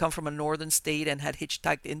had maybe come from a northern state and had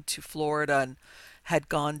hitchhiked into Florida and had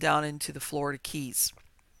gone down into the Florida Keys.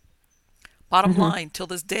 Bottom Mhm. line, till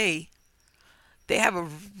this day, they have a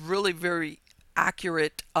really very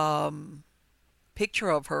accurate picture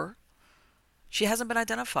of her. She hasn't been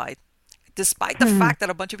identified, despite the Hmm. fact that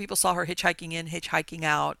a bunch of people saw her hitchhiking in, hitchhiking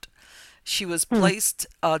out. She was Hmm. placed,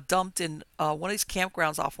 dumped in one of these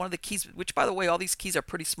campgrounds off one of the keys, which, by the way, all these keys are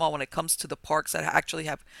pretty small when it comes to the parks that actually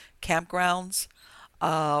have campgrounds.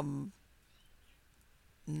 Um,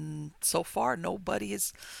 so far, nobody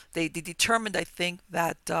is. They determined, I think,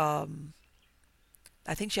 that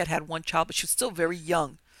I think she had one child, but she was still very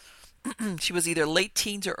young. She was either late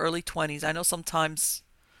teens or early 20s. I know sometimes,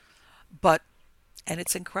 but and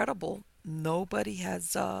it's incredible. Nobody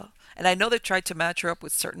has, and I know they've tried to match her up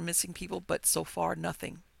with certain missing people, but so far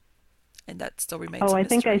nothing, and that still remains Oh, a I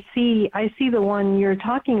think mystery. I see the one you're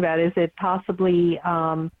talking about. Is it possibly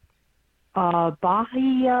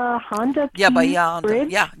Bahia Honda Yeah, Keys Bahia Honda. Bridge.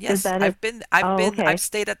 Yeah, Is yes. that it? Oh, I've okay.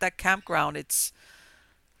 stayed at that campground. It's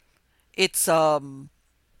in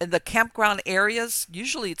the campground areas.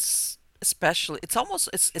 Usually it's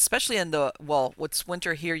especially in the, well, what's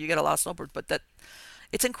winter here, you get a lot of snowbirds, but that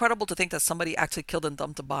it's incredible to think that somebody actually killed and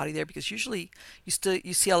dumped a body there, because usually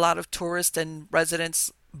you see a lot of tourists and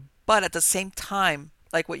residents, but at the same time,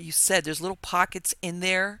 like what you said, there's little pockets in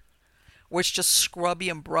there where it's just scrubby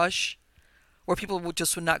and brush, where people would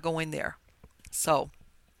not go in there. So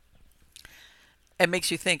it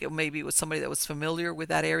makes you think maybe it was somebody that was familiar with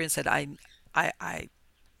that area and said, I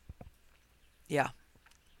yeah.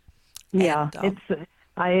 Yeah, And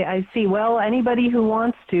I see. Well, anybody who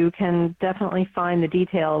wants to can definitely find the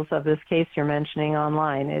details of this case you're mentioning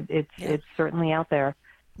online. yeah, It's certainly out there.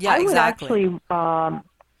 yeah, I would exactly. actually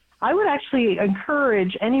I would actually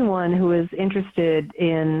encourage anyone who is interested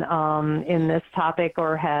in this topic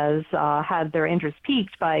or has had their interest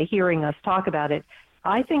piqued by hearing us talk about it.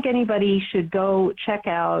 I think anybody should go check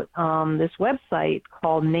out this website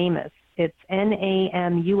called NamUs. It's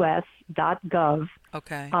namus.gov.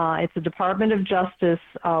 Okay. It's a Department of Justice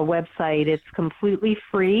website. It's completely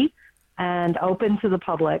free and open to the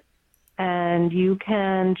public, and you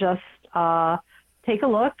can just take a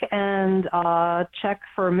look and check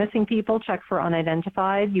for missing people, check for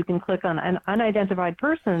unidentified. You can click on unidentified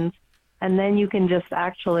persons, and then you can just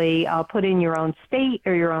actually put in your own state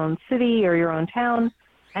or your own city or your own town,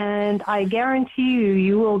 and I guarantee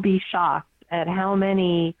you will be shocked at how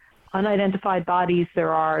many unidentified bodies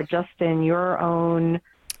there are just in your own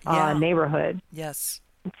Yeah. neighborhood. Yes.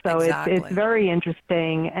 So it's Exactly. very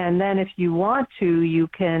interesting. And then if you want to, you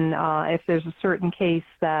can, if there's a certain case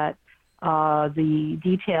that the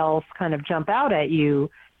details kind of jump out at you,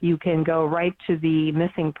 you can go right to the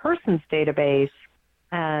missing persons database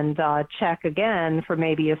and check again for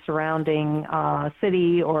maybe a surrounding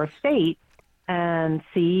city or state and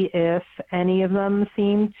see if any of them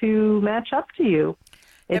seem to match up to you.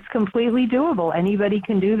 Yep. It's completely doable. Anybody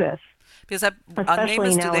can do this, Because on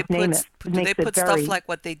especially NamUs, now with NamUs. It do they makes it put stuff very like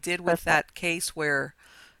what they did with accessible. that case, where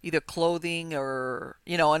either clothing or,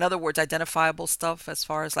 in other words, identifiable stuff, as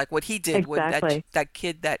far as like what he did when Exactly. that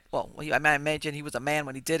kid that, well, I imagine he was a man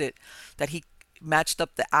when he did it, that he matched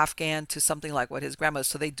up the Afghan to something like what his grandmother.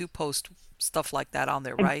 So they do post stuff like that on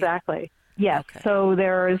there, right? Exactly. Yes. Okay. So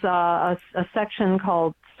there's a section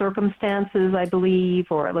called circumstances, I believe,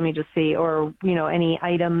 or let me just see, or, any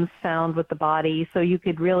items found with the body. So you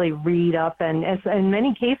could really read up. And as in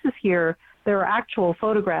many cases here, there are actual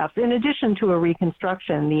photographs in addition to a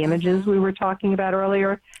reconstruction, the images Mm-hmm. we were talking about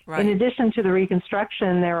earlier. In Right. addition to the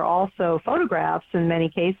reconstruction, there are also photographs in many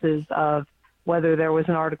cases of whether there was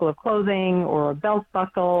an article of clothing or a belt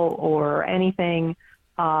buckle or anything,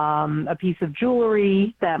 a piece of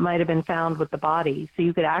jewelry that might have been found with the body. So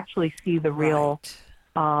you could actually see the real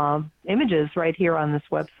Right. images right here on this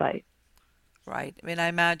website. Right. I mean, I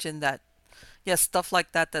imagine that, yes, stuff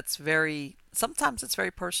like that, that's very, sometimes it's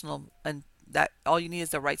very personal, and that all you need is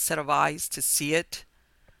the right set of eyes to see it,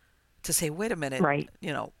 to say, wait a minute, Right.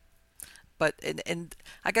 you know. But, and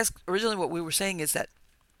I guess originally what we were saying is that,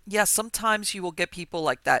 yes, sometimes you will get people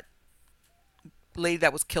like that lady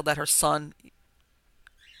that was killed, that her son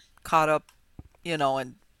caught up,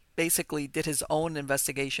 and basically did his own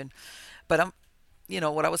investigation. But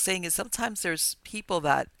what I was saying is sometimes there's people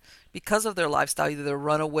that, because of their lifestyle, either they're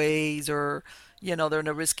runaways or, they're in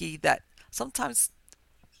a risky, that sometimes,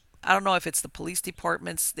 I don't know if it's the police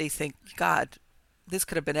departments, they think, God, this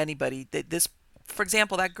could have been anybody. This, for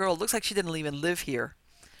example, that girl looks like she didn't even live here.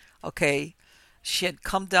 Okay. She had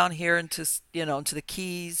come down here into the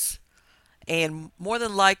Keys, and more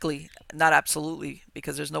than likely, not absolutely,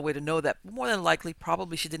 because there's no way to know that, but more than likely,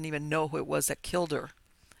 probably she didn't even know who it was that killed her.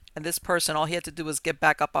 And this person, all he had to do was get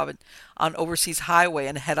back up on Overseas Highway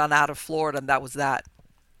and head on out of Florida, and that was that.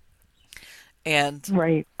 And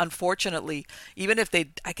Right. unfortunately, even if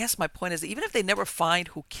they, I guess my point is, even if they never find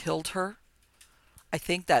who killed her, I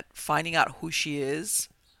think that finding out who she is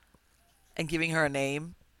and giving her a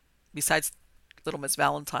name, besides Little Miss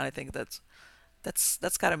Valentine, I think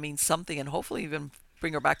that's got to mean something, and hopefully even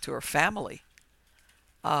bring her back to her family,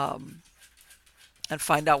 um, and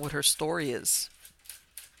find out what her story is,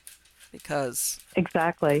 because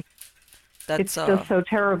Exactly. It's that's just so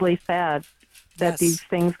terribly sad that these yes,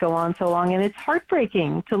 things go on so long. And it's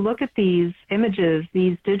heartbreaking to look at these images.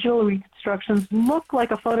 These digital reconstructions look like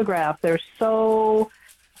a photograph. They're so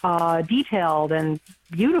detailed and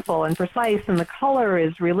beautiful and precise, and the color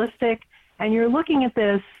is realistic. And you're looking at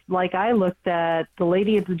this like I looked at The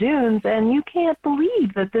Lady of the Dunes, and you can't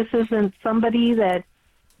believe that this isn't somebody that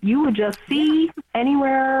you would just Yeah. see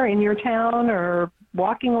anywhere in your town or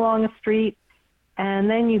walking along a street, and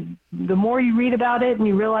then the more you read about it and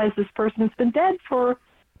you realize this person's been dead for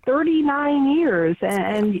 39 years, Yeah.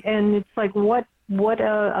 and it's like, what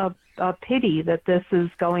a pity that this is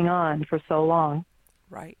going on for so long.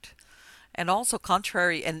 Right. And also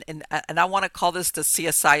contrary, and I want to call this the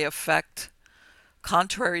CSI effect.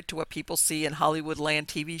 Contrary to what people see in Hollywood land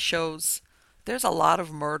TV shows, there's a lot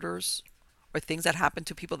of murders or things that happen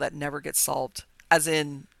to people that never get solved, as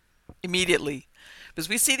in immediately. Because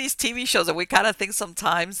we see these TV shows and we kind of think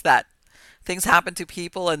sometimes that things happen to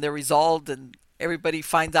people and they're resolved and everybody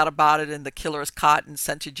finds out about it and the killer is caught and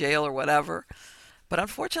sent to jail or whatever. But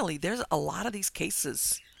unfortunately, there's a lot of these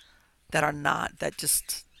cases that are not, that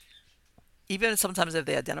just, even sometimes if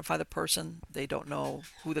they identify the person, they don't know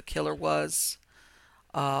who the killer was.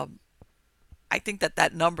 Um, I think that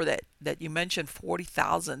that number that you mentioned,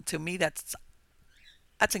 40,000, to me, that's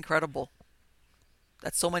incredible.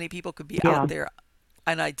 That so many people could be out Yeah, there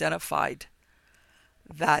unidentified.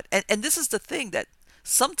 And this is the thing that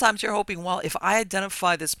sometimes you're hoping, well, if I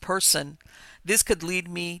identify this person, this could lead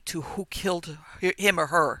me to who killed him or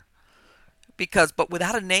her. Because, but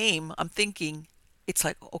without a name, I'm thinking, it's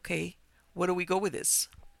like, okay, where do we go with this?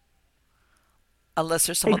 Unless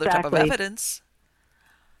there's some other type of exactly. evidence.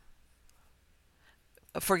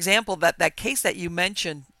 For example, that case that you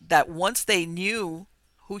mentioned, that once they knew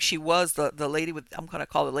who she was, the lady with, I'm going to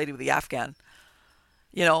call the lady with the Afghan,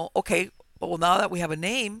 okay, well, now that we have a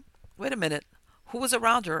name, wait a minute, who was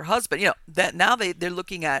around her husband? That now they're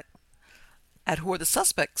looking at who are the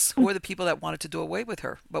suspects, who are the people that wanted to do away with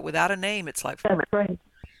her. But without a name, it's like That's right.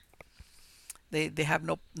 they have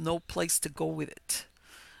no place to go with it.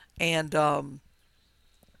 And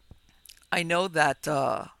I know that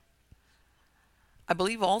I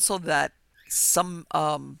believe also that some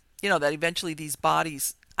that eventually these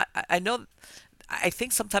bodies. I know. I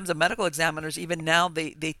think sometimes the medical examiners, even now,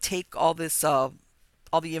 they take all this all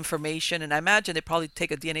the information, and I imagine they probably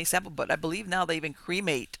take a DNA sample. But I believe now they even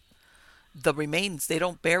cremate the remains. They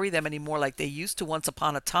don't bury them anymore like they used to once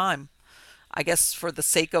upon a time. I guess for the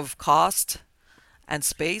sake of cost and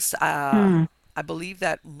space. Hmm. I believe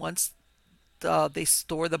that once they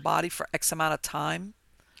store the body for X amount of time,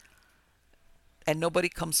 and nobody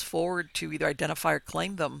comes forward to either identify or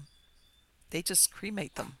claim them, they just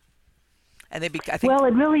cremate them. And I think, Well,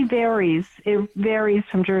 it really varies. It varies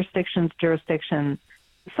from jurisdiction to jurisdiction.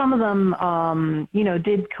 Some of them,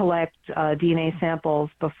 did collect DNA samples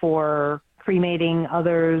before cremating.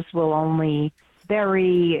 Others will only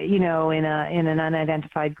bury, in an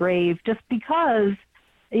unidentified grave, just because,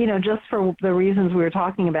 just for the reasons we were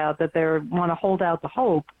talking about, that they want to hold out the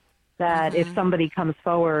hope that if hmm somebody comes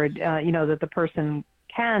forward, that the person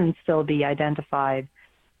can still be identified.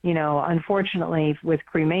 Unfortunately, with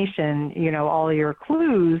cremation, all your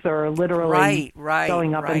clues are literally right, right,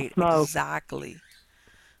 going up in right, smoke. exactly.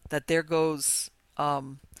 That there goes.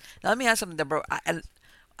 Now let me ask something, Deborah.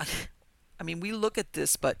 I mean, we look at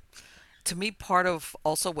this, but to me, part of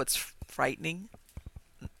also what's frightening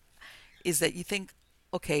is that you think,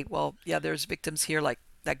 okay, well, yeah, there's victims here, like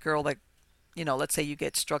that girl that, let's say you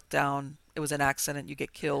get struck down, it was an accident, you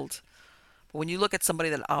get killed. But when you look at somebody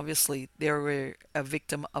that obviously they were a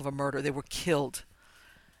victim of a murder, they were killed,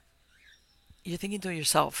 you're thinking to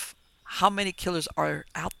yourself, how many killers are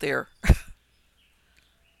out there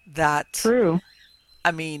that, True.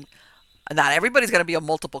 I mean, not everybody's going to be a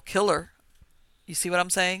multiple killer. You see what I'm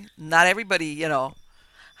saying? Not everybody,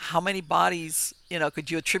 how many bodies,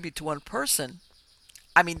 could you attribute to one person?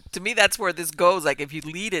 I mean, to me, that's where this goes. Like, if you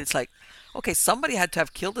lead it, it's like, okay, somebody had to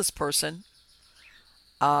have killed this person.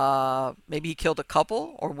 Maybe he killed a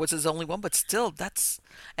couple, or was his only one, but still,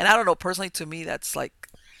 and I don't know, personally, to me, that's like,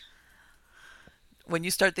 when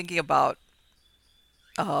you start thinking about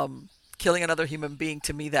killing another human being,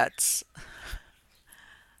 to me, that's,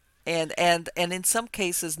 and in some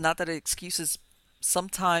cases, not that it excuses,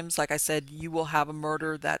 sometimes, like I said, you will have a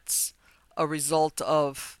murder that's a result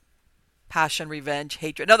of passion, revenge,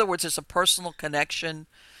 hatred. In other words, there's a personal connection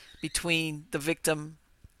between the victim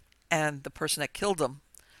and the person that killed them.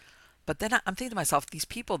 But then I'm thinking to myself, these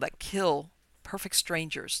people that kill perfect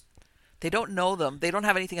strangers, they don't know them. They don't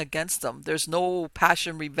have anything against them. There's no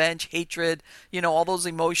passion, revenge, hatred, all those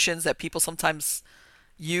emotions that people sometimes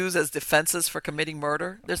use as defenses for committing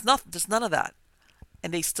murder. There's none of that.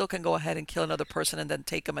 And they still can go ahead and kill another person and then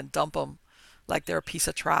take them and dump them like they're a piece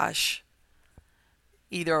of trash,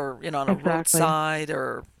 either, on a Exactly. roadside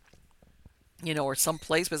or, or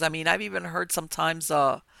someplace. Because I mean, I've even heard sometimes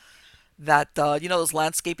that those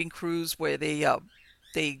landscaping crews where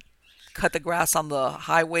they cut the grass on the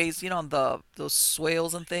highways, on the those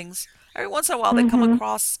swales and things. Every once in a while, they come Mhm.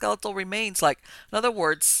 across skeletal remains. Like, in other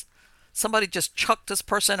words, somebody just chucked this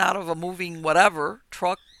person out of a moving whatever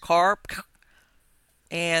truck, car,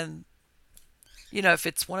 and if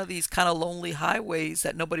it's one of these kind of lonely highways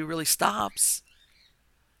that nobody really stops,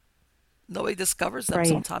 nobody discovers them Right.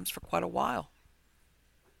 sometimes for quite a while.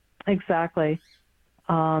 Exactly.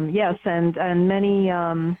 Yes, and many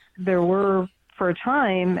there were for a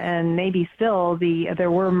time, and maybe still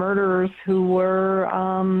there were murderers who were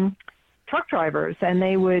truck drivers, and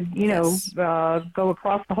they would Yes. go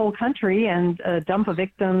across the whole country and dump a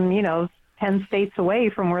victim 10 states away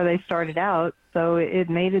from where they started out. So it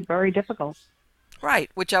made it very difficult.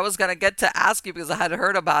 Right, which I was going to get to ask you because I had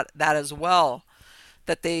heard about that as well,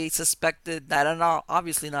 that they suspected that, and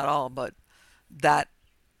obviously not all, but that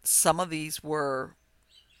some of these were,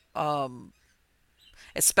 um,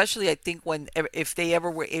 especially I think when if they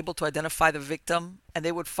ever were able to identify the victim, and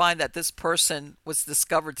they would find that this person was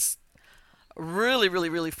discovered really, really,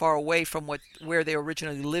 really far away from where they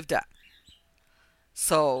originally lived at.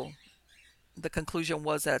 So the conclusion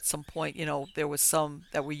was that at some point, there was some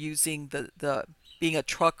that were using the being a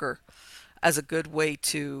trucker as a good way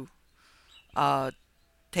to uh,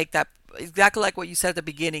 take that, exactly like what you said at the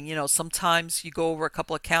beginning. Sometimes you go over a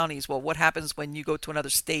couple of counties. Well, what happens when you go to another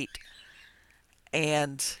state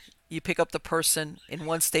and you pick up the person in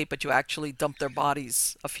one state, but you actually dump their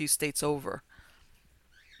bodies a few states over?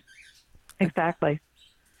 Exactly.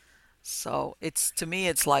 So it's, to me,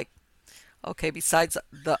 it's like, okay, besides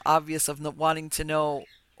the obvious of wanting to know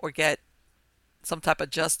or get some type of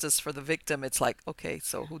justice for the victim, it's like, okay,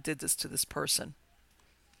 so who did this to this person?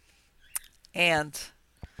 And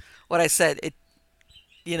what I said,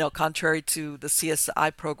 contrary to the CSI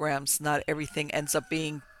programs, not everything ends up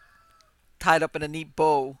being tied up in a neat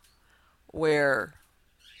bow where,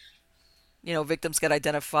 victims get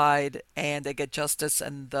identified and they get justice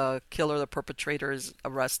and the killer, the perpetrator, is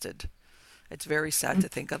arrested. It's very sad to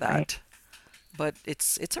think of Right. that. But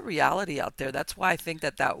it's a reality out there. That's why I think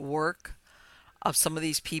that work of some of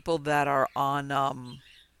these people that are on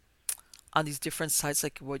these different sites,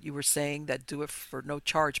 like what you were saying, that do it for no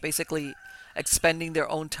charge, basically expending their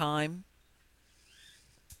own time,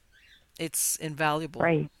 it's invaluable.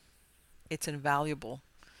 Right. It's invaluable.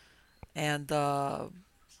 And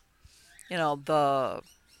you know the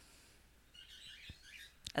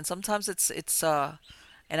and sometimes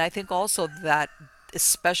and I think also that,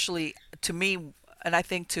 especially to me, and I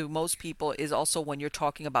think to most people, is also when you're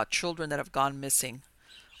talking about children that have gone missing,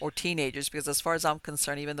 or teenagers, because as far as I'm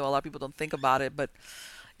concerned, even though a lot of people don't think about it, but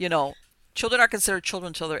you know, children are considered children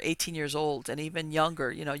until they're 18 years old and even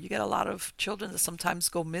younger. You get a lot of children that sometimes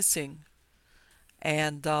go missing.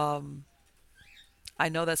 And I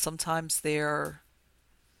know that sometimes they're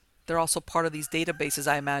also part of these databases,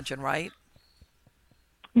 I imagine, right?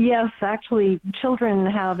 Yes, actually, children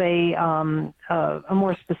have a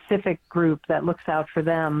more specific group that looks out for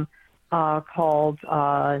them, called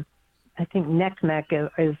I think NECMEC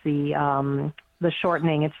is the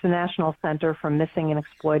shortening. It's the National Center for Missing and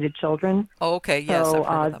Exploited Children. Oh, okay, yes, So I've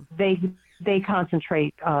heard of them. they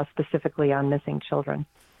concentrate specifically on missing children.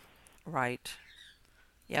 Right.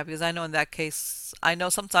 Yeah, because I know in that case, I know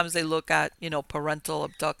sometimes they look at, parental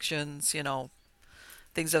abductions,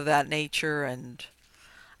 things of that nature. And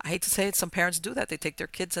I hate to say it, some parents do that. They take their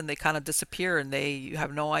kids and they kind of disappear, and you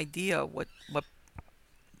have no idea what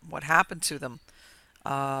happened to them.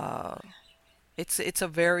 Uh, it's a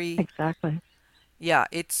very, Exactly. yeah,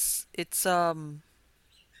 it's a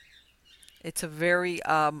very,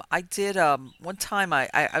 I did, one time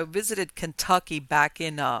I visited Kentucky back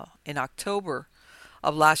in October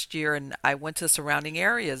of last year, and I went to the surrounding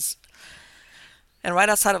areas. And right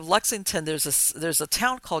outside of Lexington, there's a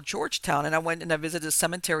town called Georgetown, and I went and I visited a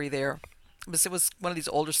cemetery there. Because it was one of these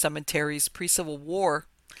older cemeteries pre-Civil War.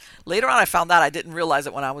 Later on, I found out, I didn't realize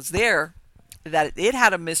it when I was there, that it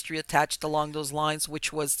had a mystery attached along those lines,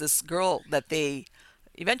 which was this girl that they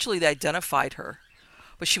identified her,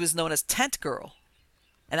 but she was known as Tent Girl.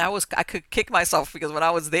 And I could kick myself because when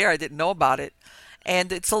I was there, I didn't know about it.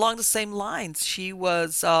 And it's along the same lines. She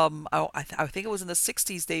was, I think it was in the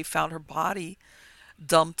 60s, they found her body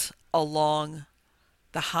dumped along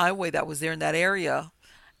the highway that was there in that area.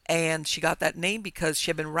 And she got that name because she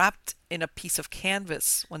had been wrapped in a piece of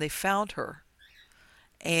canvas when they found her.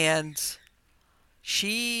 And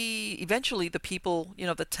she eventually, the people,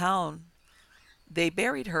 the town, they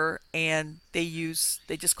buried her, and they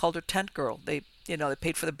just called her Tent Girl. They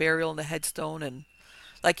paid for the burial and the headstone. And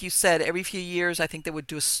like you said, every few years, I think they would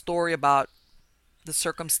do a story about the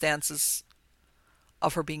circumstances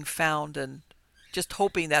of her being found. And just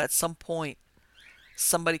hoping that at some point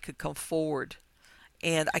somebody could come forward.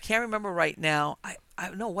 And I can't remember right now. I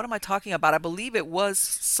know, what am I talking about? I believe it was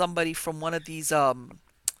somebody from one of these Yes,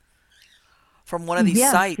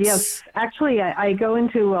 yes. sites. Actually, I go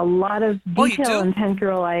into a lot of Oh, you detail do? in Tent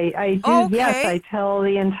Girl. I do. Yes, I Okay. tell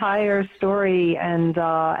the entire story and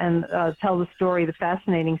tell the story, the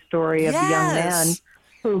fascinating story of the young man Yes.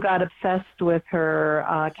 who got obsessed with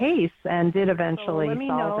her case and did eventually let me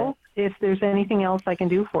solve know it. If there's anything else I can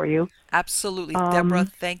do for you. Absolutely. Deborah, Um,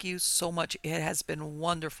 thank you so much. It has been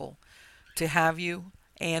wonderful to have you.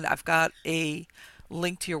 And I've got a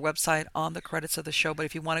link to your website on the credits of the show. But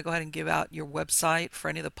if you want to go ahead and give out your website for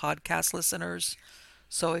any of the podcast listeners,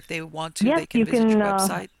 so if they want to, yes, they can you visit can your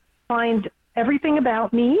website. find everything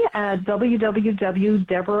about me at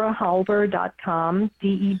www.deborahhalber.com,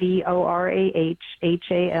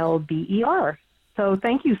 DeborahHalber. So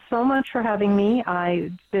thank you so much for having me.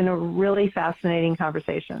 It's been a really fascinating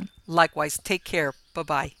conversation. Likewise, take care. Bye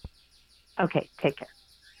bye. Okay, take care.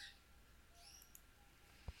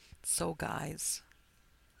 So, guys,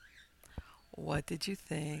 what did you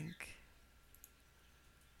think?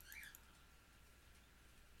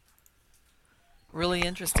 Really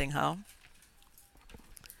interesting, huh?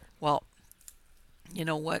 Well, you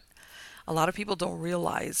know what? A lot of people don't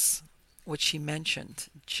realize what she mentioned,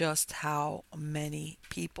 just how many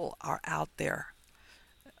people are out there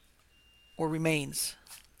or remains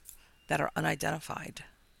that are unidentified.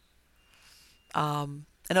 In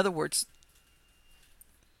other words,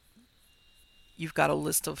 you've got a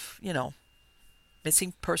list of,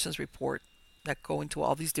 missing persons report that go into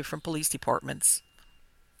all these different police departments.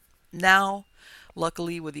 Now,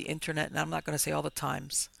 luckily with the internet, and I'm not going to say all the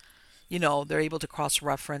times, they're able to cross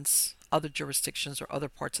reference other jurisdictions or other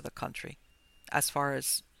parts of the country. As far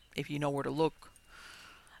as if you know where to look,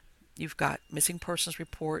 you've got missing persons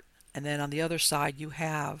report, and then on the other side, you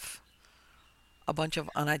have a bunch of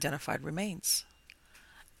unidentified remains.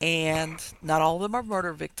 And not all of them are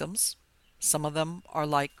murder victims. Some of them are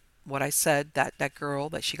like what I said, that girl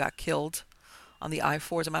that she got killed on the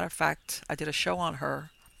I-4. As a matter of fact, I did a show on her,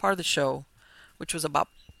 part of the show, which was about,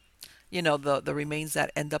 the remains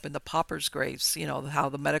that end up in the paupers' graves. How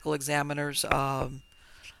the medical examiners,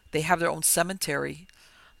 they have their own cemetery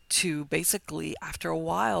to basically, after a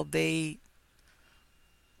while, I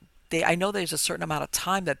know there's a certain amount of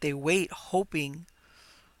time that they wait hoping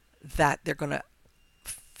that they're going to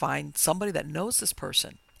find somebody that knows this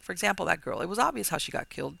person. For example, that girl, it was obvious how she got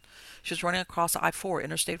killed. She was running across I-4,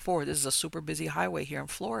 Interstate 4. This is a super busy highway here in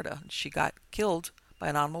Florida. She got killed by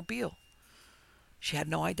an automobile. She had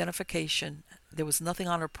no identification. There was nothing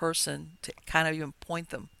on her person to kind of even point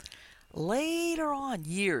them. Later on,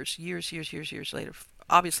 years later,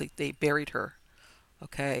 obviously they buried her,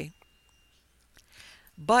 okay?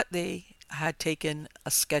 But they had taken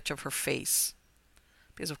a sketch of her face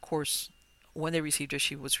because, of course, when they received her,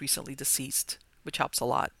 she was recently deceased, which helps a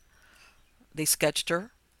lot. They sketched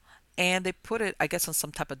her and they put it, I guess, on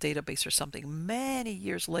some type of database or something. Many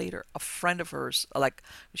years later, a friend of hers, like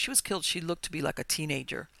when she was killed, she looked to be like a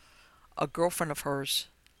teenager. A girlfriend of hers,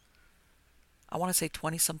 I want to say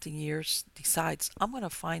 20 something years, decides, I'm going to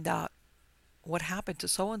find out what happened to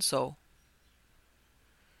so and so.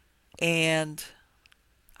 And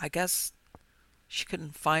I guess she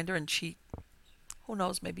couldn't find her, and who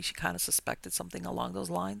knows, maybe she kind of suspected something along those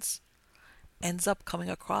lines. Ends up coming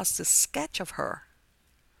across this sketch of her.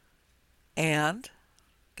 And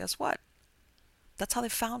guess what? That's how they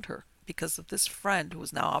found her, because of this friend who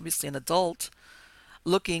was now obviously an adult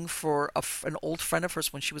looking for an old friend of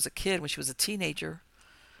hers when she was a kid, when she was a teenager,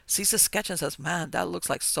 sees the sketch and says, man, that looks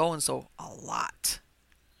like so and so a lot.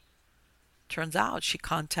 Turns out she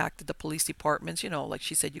contacted the police departments. Like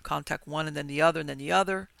she said, you contact one and then the other and then the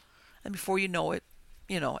other. And before you know it,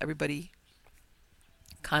 everybody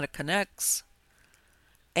kind of connects.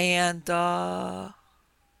 And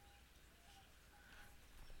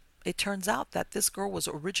it turns out that this girl was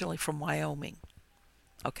originally from Wyoming.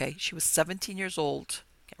 Okay, she was 17 years old.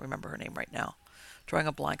 Can't remember her name right now. Drawing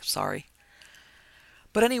a blank, sorry.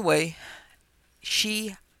 But anyway,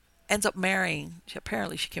 she ends up marrying.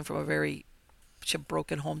 Apparently, she came from she had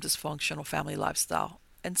broken home, dysfunctional family lifestyle.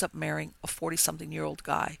 Ends up marrying a 40-something-year-old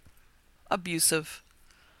guy. Abusive.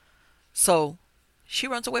 So she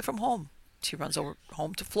runs away from home. She runs over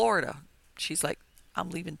home to Florida. She's like, I'm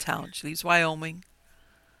leaving town. She leaves Wyoming,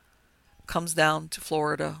 comes down to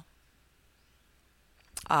Florida.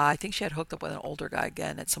 I think she had hooked up with an older guy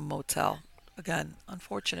again at some motel. Again,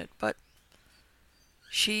 unfortunate, but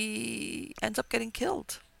she ends up getting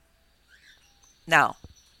killed. Now,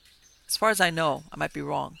 as far as I know, I might be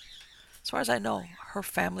wrong, As far as I know, her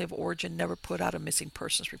family of origin never put out a missing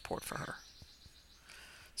persons report for her.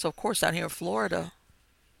 So, of course, down here in Florida,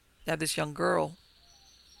 they have this young girl.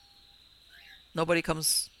 Nobody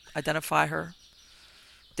comes identify her.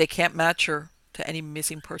 They can't match her to any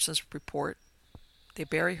missing persons report. They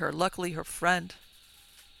bury her. Luckily, her friend,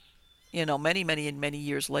 many, many and many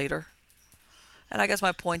years later. And I guess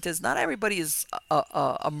my point is, not everybody is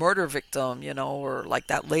a murder victim, or like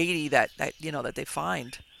that lady that they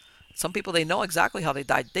find. Some people, they know exactly how they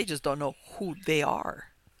died. They just don't know who they are.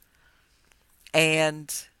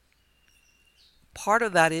 And part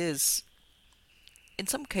of that is, in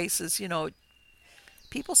some cases,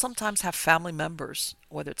 people sometimes have family members,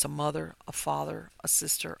 whether it's a mother, a father, a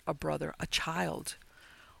sister, a brother, a child,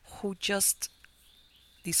 who just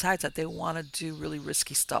decides that they want to do really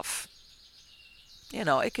risky stuff.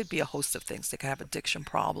 It could be a host of things. They could have addiction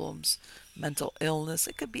problems, mental illness.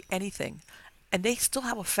 It could be anything. And they still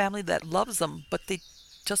have a family that loves them, but they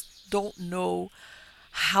just don't know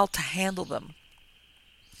how to handle them.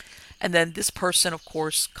 And then this person, of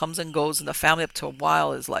course, comes and goes, and the family up to a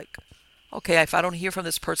while is like, okay, if I don't hear from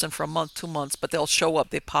this person for a month, 2 months, but they'll show up,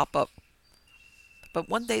 they pop up. But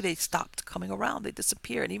one day they stopped coming around, they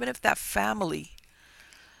disappear. And even if that family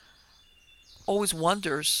always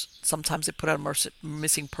wonders, sometimes they put out a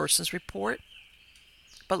missing persons report.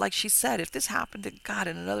 But like she said, if this happened to God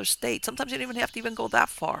in another state, sometimes you don't even have to even go that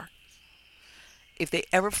far. If they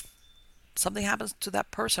ever something happens to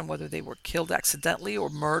that person, whether they were killed accidentally or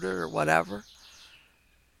murdered or whatever,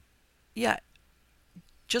 yeah,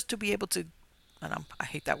 just to be able to, and I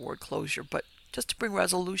hate that word closure, but just to bring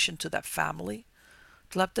resolution to that family,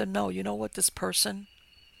 to let them know, you know what, this person,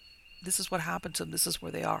 this is what happened to them, this is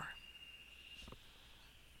where they are.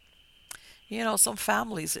 Some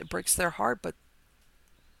families, it breaks their heart, but,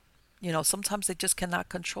 sometimes they just cannot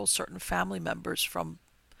control certain family members from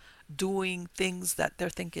doing things that they're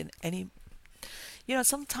thinking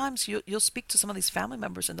sometimes you'll speak to some of these family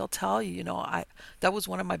members and they'll tell you, that was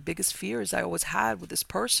one of my biggest fears I always had with this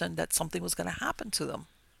person, that something was going to happen to them.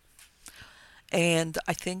 And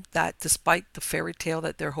I think that despite the fairy tale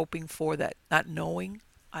that they're hoping for, that not knowing,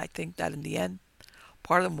 I think that in the end,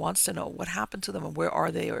 part of them wants to know what happened to them and where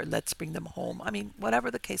are they, or let's bring them home. I mean, whatever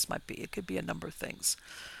the case might be, it could be a number of things.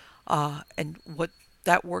 And what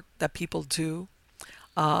that work that people do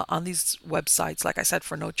on these websites, like I said,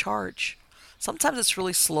 for no charge, sometimes it's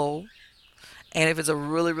really slow. And if it's a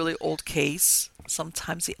really, really old case,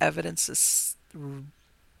 sometimes the evidence is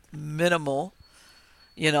minimal,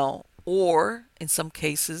 or in some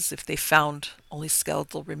cases, if they found only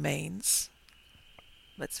skeletal remains,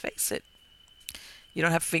 let's face it, you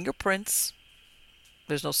don't have fingerprints,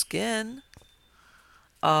 there's no skin,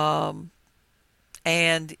 and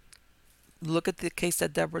look at the case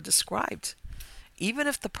that Deborah described. Even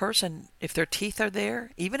if the person, if their teeth are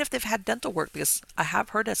there, even if they've had dental work, because I have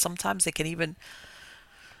heard that sometimes they can even,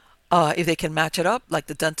 if they can match it up, like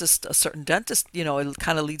the dentist, a certain dentist, it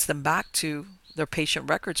kind of leads them back to their patient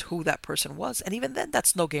records, who that person was. And even then,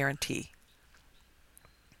 that's no guarantee.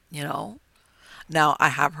 Now, I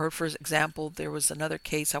have heard, for example, there was another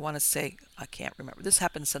case, I want to say, I can't remember. This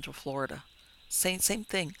happened in Central Florida. Same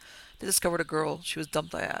thing. They discovered a girl. She was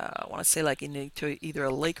dumped, I want to say, like into either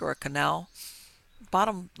a lake or a canal.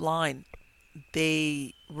 Bottom line,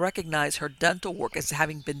 they recognize her dental work as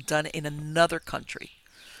having been done in another country.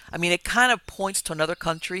 I mean, it kind of points to another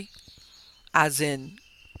country, as in,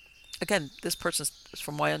 again, this person,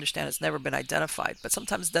 from what I understand, has never been identified, but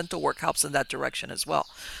sometimes dental work helps in that direction as well.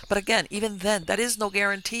 But again, even then, that is no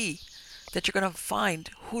guarantee that you're going to find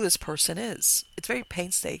who this person is. It's very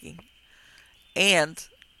painstaking. And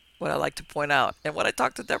what I like to point out, and what I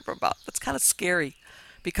talked to Deborah about, that's kind of scary,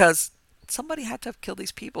 because somebody had to have killed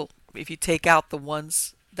these people. If you take out the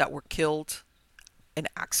ones that were killed in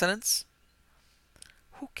accidents,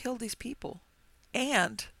 who killed these people?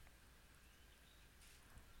 And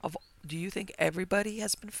do you think everybody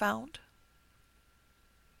has been found?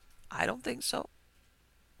 I don't think so.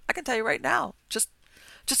 I can tell you right now, just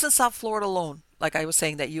in South Florida alone, like I was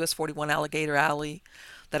saying, that US 41 Alligator Alley,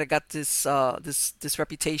 that I got this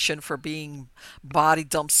reputation for being body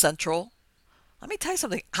dump central. Let me tell you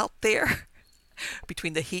something, out there,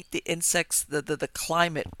 between the heat, the insects, the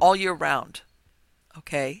climate, all year round,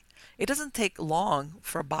 okay? It doesn't take long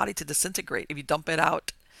for a body to disintegrate. If you dump it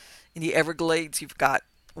out in the Everglades, you've got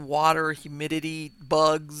water, humidity,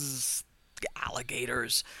 bugs,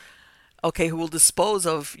 alligators, okay, who will dispose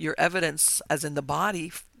of your evidence, as in the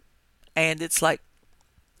body. And it's like,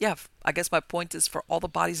 yeah, I guess my point is, for all the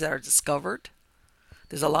bodies that are discovered,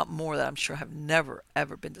 there's a lot more that I'm sure have never,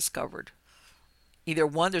 ever been discovered. Either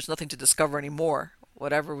one, there's nothing to discover anymore,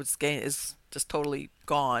 whatever was gained is just totally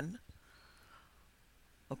gone.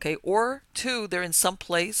 Okay, or two, they're in some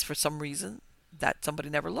place for some reason that somebody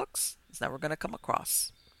never looks. It's never going to come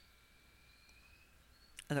across.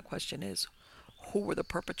 And the question is, who were the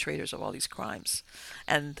perpetrators of all these crimes?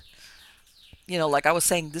 And, like I was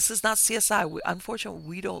saying, this is not CSI. Unfortunately,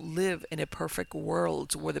 we don't live in a perfect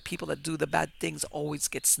world where the people that do the bad things always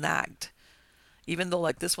get snagged. Even though,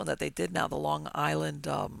 like this one that they did now, the Long Island,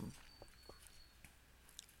 the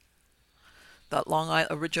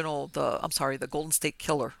Golden State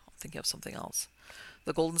Killer. I'm thinking of something else.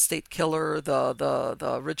 The Golden State Killer,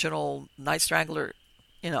 the original Night Strangler,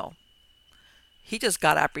 he just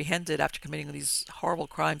got apprehended after committing these horrible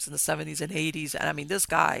crimes in the 70s and 80s. And I mean, this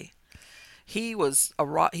guy, he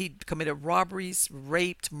committed robberies,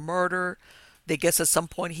 raped, murder. They guess at some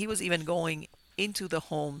point he was even going into the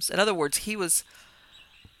homes. In other words, he was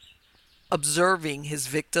observing his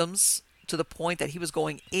victims to the point that he was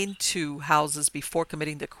going into houses before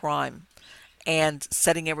committing the crime and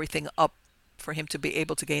setting everything up for him to be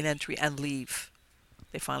able to gain entry and leave.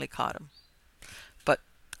 They finally caught him. But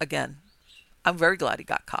again, I'm very glad he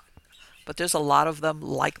got caught. But there's a lot of them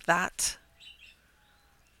like that.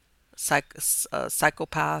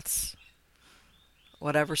 Psychopaths,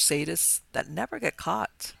 whatever, sadists that never get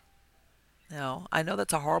caught. I know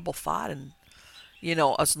that's a horrible thought, and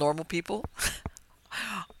us normal people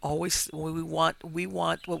always we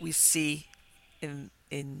want what we see in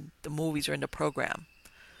the movies or in the program,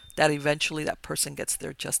 that eventually that person gets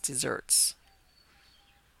their just desserts.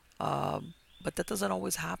 But that doesn't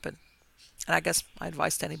always happen. And I guess my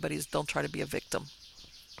advice to anybody is don't try to be a victim.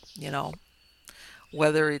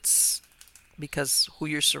 Whether it's because who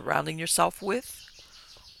you're surrounding yourself with,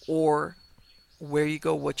 or where you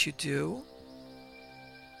go, what you do,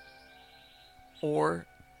 or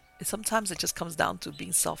sometimes it just comes down to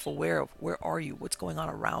being self-aware of where are you, what's going on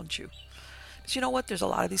around you. Because you know what? There's a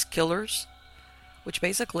lot of these killers, which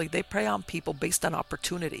basically they prey on people based on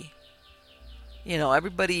opportunity.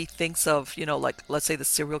 Everybody thinks of, like let's say the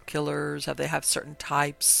serial killers, they have certain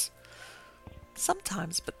types.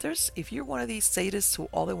 Sometimes, but if you're one of these sadists who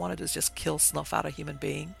all they want to do is just kill, snuff out a human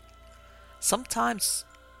being, sometimes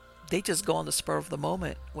they just go on the spur of the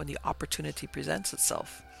moment when the opportunity presents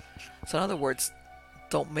itself. So in other words,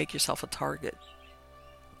 don't make yourself a target.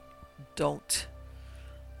 Don't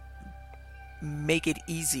make it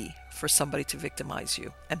easy for somebody to victimize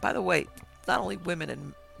you. And by the way, not only women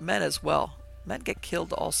and men as well. Men get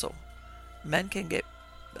killed also. Men can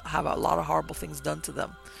have a lot of horrible things done to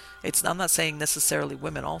them. I'm not saying necessarily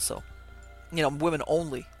women also. Women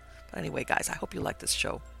only. But anyway, guys, I hope you like this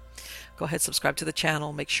show. Go ahead, subscribe to the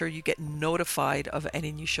channel. Make sure you get notified of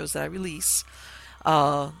any new shows that I release.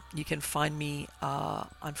 You can find me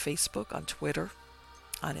on Facebook, on Twitter,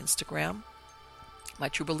 on Instagram. My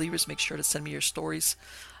true believers, make sure to send me your stories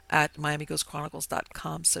at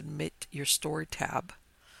miamighostchronicles.com. Submit your story tab.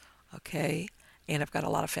 Okay? And I've got a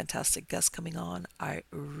lot of fantastic guests coming on. I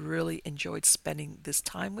really enjoyed spending this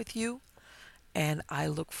time with you, and I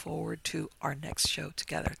look forward to our next show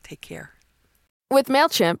together. Take care. With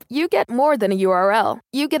MailChimp, you get more than a URL.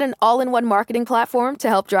 You get an all-in-one marketing platform to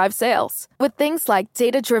help drive sales. With things like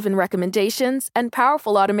data-driven recommendations and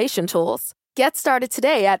powerful automation tools. Get started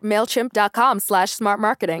today at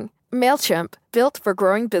MailChimp.com/smartmarketing. MailChimp, built for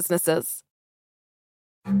growing businesses.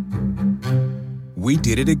 We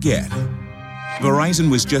did it again. Verizon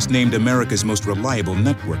was just named America's most reliable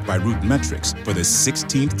network by Root Metrics for the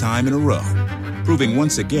 16th time in a row, proving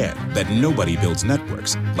once again that nobody builds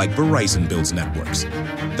networks like Verizon builds networks.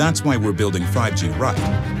 That's why we're building 5G right.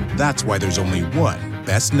 That's why there's only one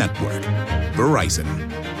best network, Verizon.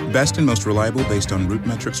 Best and most reliable based on Root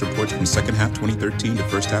Metrics reports from second half 2013 to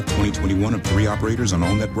first half 2021 of 3 operators on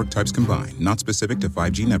all network types combined, not specific to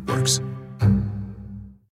 5G networks.